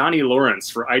fucking Johnny Lawrence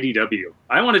for IDW.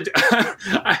 I want to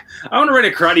I want to write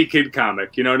a Karate Kid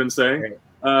comic. You know what I'm saying? Right.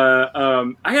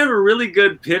 I have a really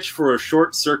good pitch for a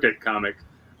Short Circuit comic.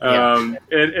 And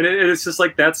it's just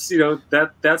like, that's, you know,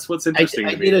 that's what's interesting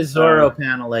to me. I did a Zorro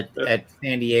panel at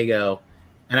San Diego,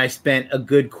 and I spent a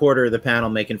good quarter of the panel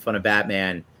making fun of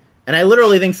Batman. And I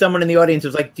literally think someone in the audience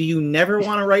was like, do you never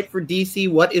want to write for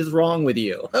DC? What is wrong with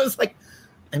you? I was like,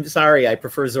 I'm sorry, I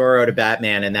prefer Zorro to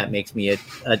Batman, and that makes me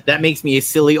a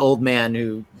silly old man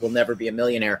who will never be a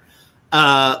millionaire.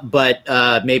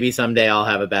 But maybe someday I'll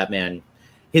have a Batman.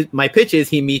 My pitch is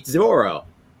he meets Zorro.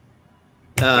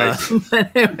 Nice.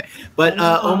 But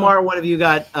Omar, what have you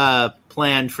got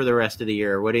planned for the rest of the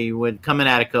year? What coming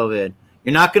out of COVID?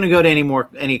 You're not going to go to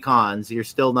any cons. You're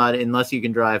still not, unless you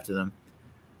can drive to them.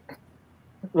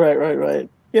 Right.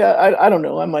 Yeah, I don't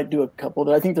know. I might do a couple.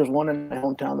 I think there's one in my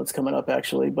hometown that's coming up,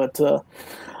 actually. But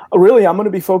really, I'm going to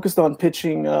be focused on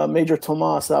pitching Major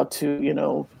Tomas out to, you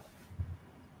know,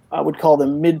 I would call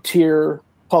them mid-tier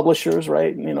publishers,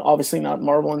 right? You know, obviously not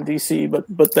Marvel and DC,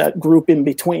 but that group in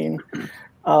between,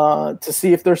 to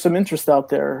see if there's some interest out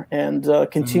there, and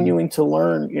continuing to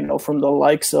learn, you know, from the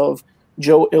likes of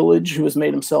Joe Illidge, who has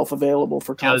made himself available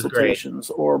for consultations,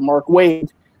 or Mark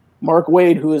Wade,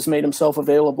 who has made himself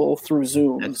available through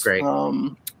Zoom. That's great.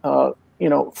 You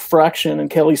know, Fraction and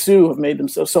Kelly Sue have made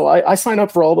themselves. So I sign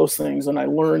up for all those things, and I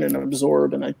learn and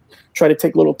absorb, and I try to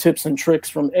take little tips and tricks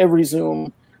from every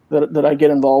Zoom that I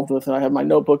get involved with. And I have my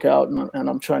notebook out, and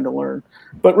I'm trying to learn.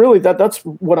 But really, that's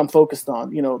what I'm focused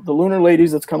on. You know, the Lunar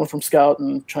Ladies that's coming from Scout,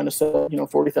 and trying to sell, you know,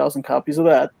 40,000 copies of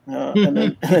that,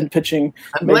 and then pitching.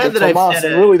 I'm glad that I've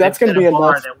set really, that's going to be a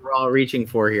bar that we're all reaching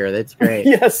for here. That's great.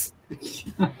 Yes.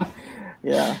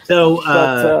 Yeah.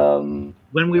 So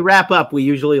when we wrap up, we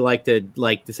usually like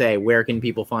to say, where can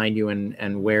people find you,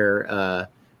 and where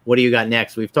what do you got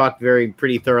next? We've talked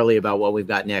pretty thoroughly about what we've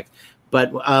got next,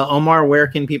 but Omar, where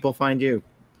can people find you?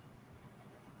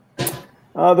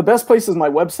 The best place is my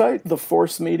website,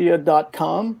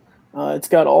 theforcemedia.com. It's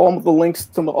got all the links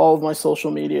to all of my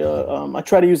social media. I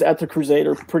try to use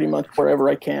 @TheCrusader pretty much wherever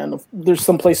I can. There's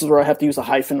some places where I have to use a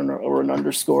hyphen or an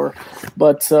underscore,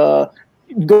 but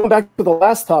going back to the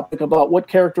last topic about what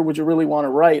character would you really want to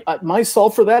write, my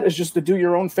solve for that is just to do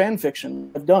your own fan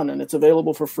fiction. I've done, and it's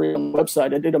available for free on the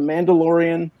website. I did a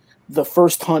Mandalorian, The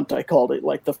First Hunt, I called it,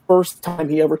 like the first time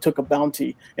he ever took a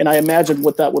bounty. And I imagined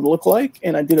what that would look like.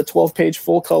 And I did a 12-page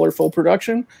full color, full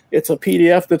production. It's a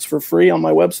PDF that's for free on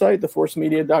my website,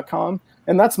 theforcemedia.com.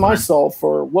 And that's my solve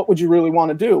for what would you really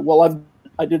want to do? Well,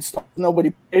 I did stuff.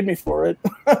 Nobody paid me for it.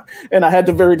 And I had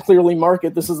to very clearly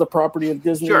market, this is the property of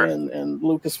Disney and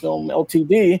Lucasfilm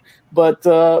Ltd. But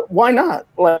why not?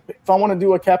 Like, if I want to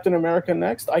do a Captain America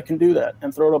next, I can do that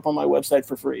and throw it up on my website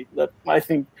for free. I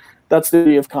think that's the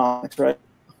beauty of comics, right?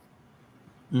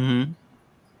 Mm-hmm.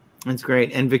 That's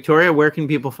great. And Victoria, where can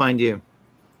people find you?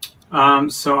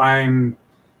 So I'm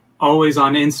always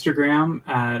on Instagram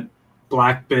at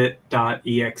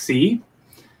blackbit.exe.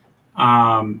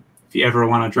 If you ever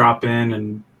want to drop in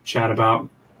and chat about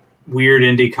weird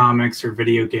indie comics or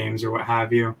video games or what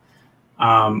have you,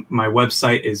 my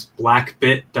website is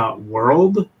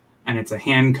blackbit.world, and it's a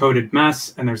hand-coded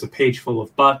mess, and there's a page full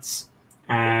of butts,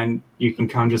 and you can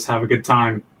come just have a good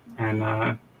time. And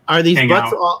are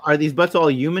these butts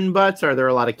all human butts? Are there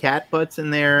a lot of cat butts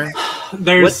in there?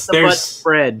 What's the butt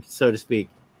spread, so to speak?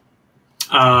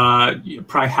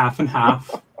 Probably half and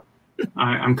half.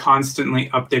 I'm constantly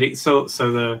updating. So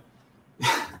there's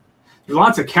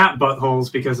lots of cat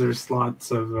buttholes because there's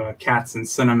lots of cats in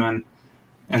Cinnamon,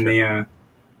 and the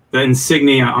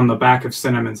insignia on the back of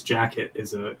Cinnamon's jacket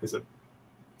is a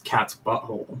cat's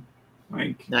butthole,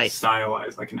 like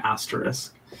stylized like an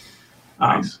asterisk.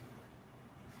 Nice.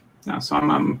 Yeah, so I'm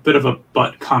a bit of a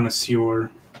butt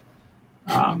connoisseur.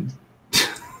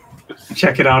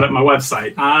 Check it out at my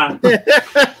website.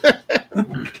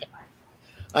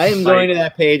 I am going to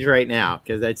that page right now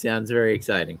because that sounds very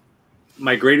exciting.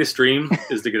 My greatest dream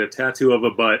is to get a tattoo of a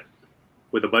butt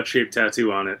with a butt-shaped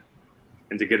tattoo on it,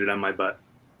 and to get it on my butt.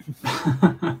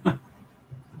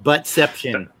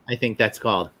 Buttception, I think that's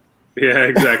called. Yeah,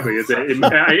 exactly.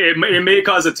 It may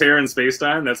cause a tear in space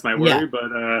time. That's my worry.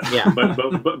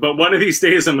 But one of these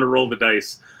days I'm going to roll the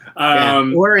dice.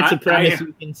 Or it's a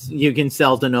premise you can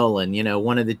sell to Nolan.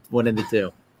 One of the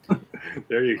two.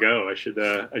 There you go. I should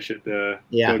go to the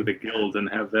guild and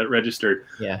have that registered.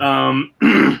 Yeah.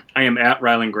 I am at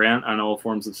Ryland Grant on all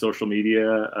forms of social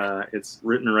media. It's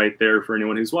written right there for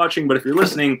anyone who's watching. But if you're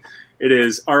listening, it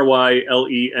is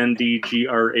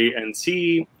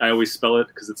RYLENDGRANT. I always spell it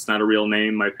because it's not a real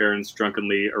name. My parents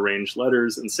drunkenly arranged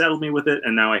letters and saddled me with it,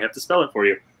 and now I have to spell it for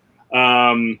you.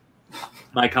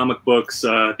 My comic books,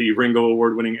 the Ringo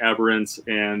Award-winning Aberrant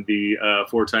and the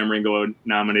 4-time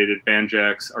Ringo-nominated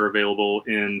Banjax are available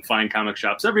in fine comic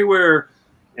shops everywhere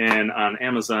and on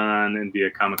Amazon and via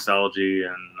Comixology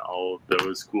and all of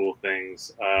those cool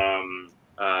things.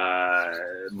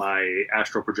 My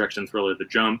astral projection thriller, The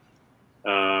Jump,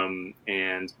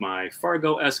 and my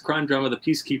Fargo-esque crime drama, The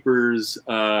Peacekeepers,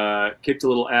 kicked a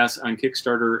little ass on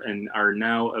Kickstarter and are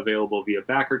now available via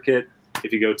BackerKit.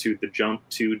 If you go to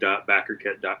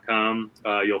thejump2.backerkit.com,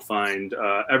 you'll find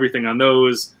everything on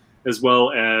those, as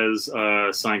well as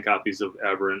signed copies of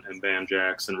Aberrant and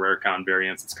Banjax and Rarecon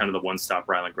variants. It's kind of the one-stop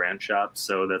Ryland Grant shop,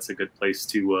 so that's a good place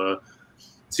to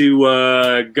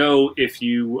go if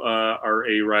you are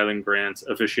a Ryland Grant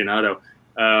aficionado,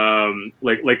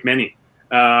 like many.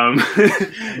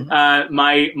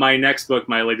 My next book,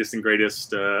 my latest and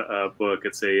greatest book,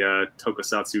 it's a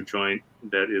tokusatsu joint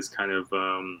that is kind of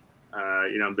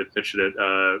they pitched it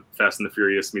at Fast and the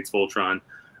Furious meets Voltron.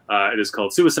 It is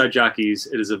called Suicide Jockeys.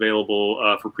 It is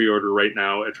available for pre-order right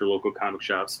now at your local comic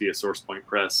shops via SourcePoint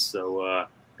Press. So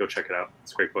go check it out.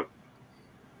 It's a great book.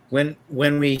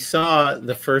 When we saw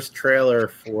the first trailer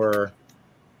for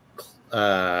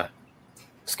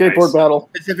Skateboard Battle,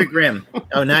 Pacific Rim.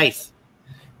 Oh, nice.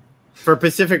 For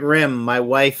Pacific Rim, my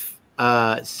wife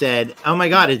said, "Oh my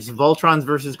God, it's Voltrons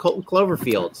versus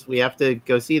Cloverfields. We have to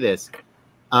go see this."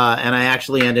 And I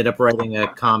actually ended up writing a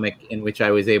comic in which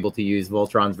I was able to use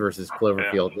Voltrons versus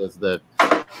Cloverfield as the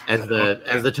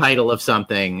title of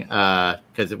something,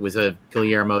 because it was a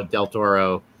Guillermo del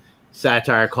Toro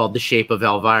satire called The Shape of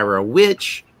Elvira,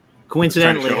 which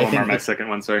coincidentally, I think my second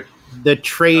one, sorry. The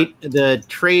trade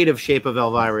of Shape of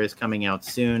Elvira is coming out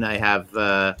soon. I have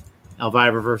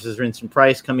Elvira versus Vincent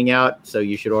Price coming out, so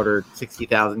you should order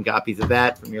 60,000 copies of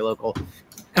that from your local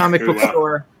comic book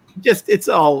store. Just it's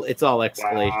all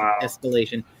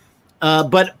escalation.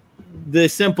 But the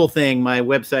simple thing, my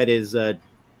website is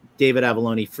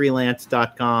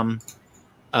davidavalonefreelance.com.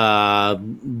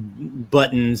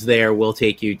 Buttons there will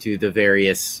take you to the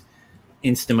various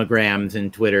Instagrams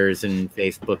and Twitters and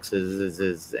Facebooks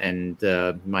and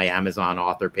my Amazon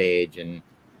author page, and I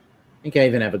think I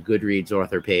even have a Goodreads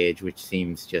author page, which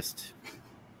seems just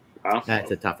that's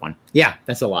a tough one. Yeah,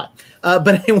 that's a lot.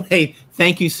 But anyway,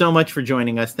 thank you so much for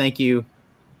joining us. Thank you.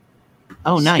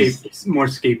 Oh, nice. More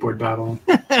skateboard battle.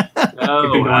 In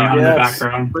the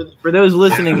background. For those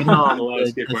listening at home,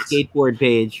 the skateboard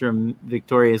page from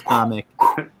Victoria's comic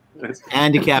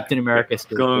and a Captain America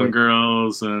skateboard. Golden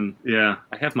Girls, and I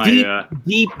have my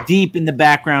deep in the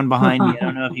background behind me. I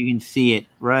don't know if you can see it.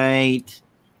 Right?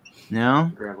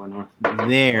 No? Grab one more.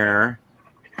 There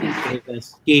is a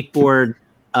skateboard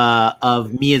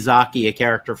of Miyazaki, a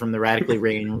character from the radically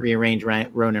rearranged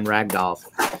Ronin Ragdolls.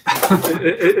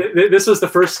 This was the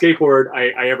first skateboard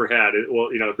I ever had.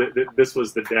 This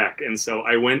was the deck, and so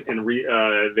I went and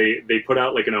they put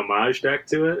out like an homage deck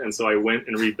to it, and so I went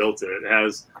and rebuilt it. It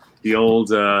has the old,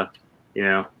 the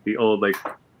old like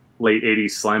late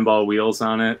 '80s slime ball wheels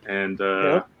on it, and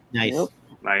nice.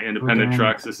 My independent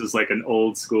trucks. This is like an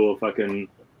old school fucking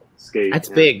skate. That's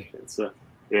big. It's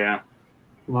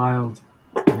wild.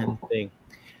 Thing.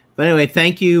 But anyway,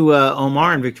 thank you,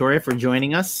 Omar and Victoria, for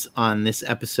joining us on this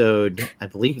episode. I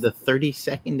believe the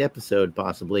 32nd episode,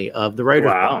 possibly, of the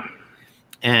Writer's Block.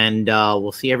 And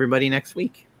we'll see everybody next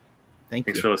week.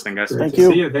 Thanks for listening, guys. Thank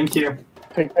you. See you. Thank you.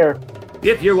 Take care.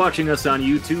 If you're watching us on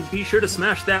YouTube, be sure to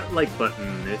smash that like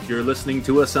button. If you're listening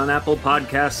to us on Apple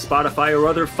Podcasts, Spotify, or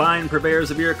other fine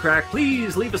purveyors of ear crack,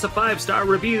 please leave us a 5-star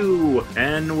review.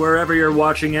 And wherever you're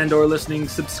watching and or listening,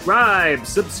 subscribe.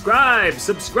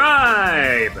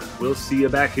 We'll see you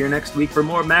back here next week for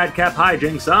more madcap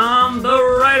hijinks on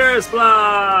the Writer's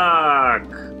Block.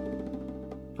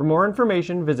 For more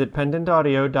information, visit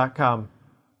pendantaudio.com.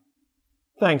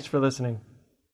 Thanks for listening.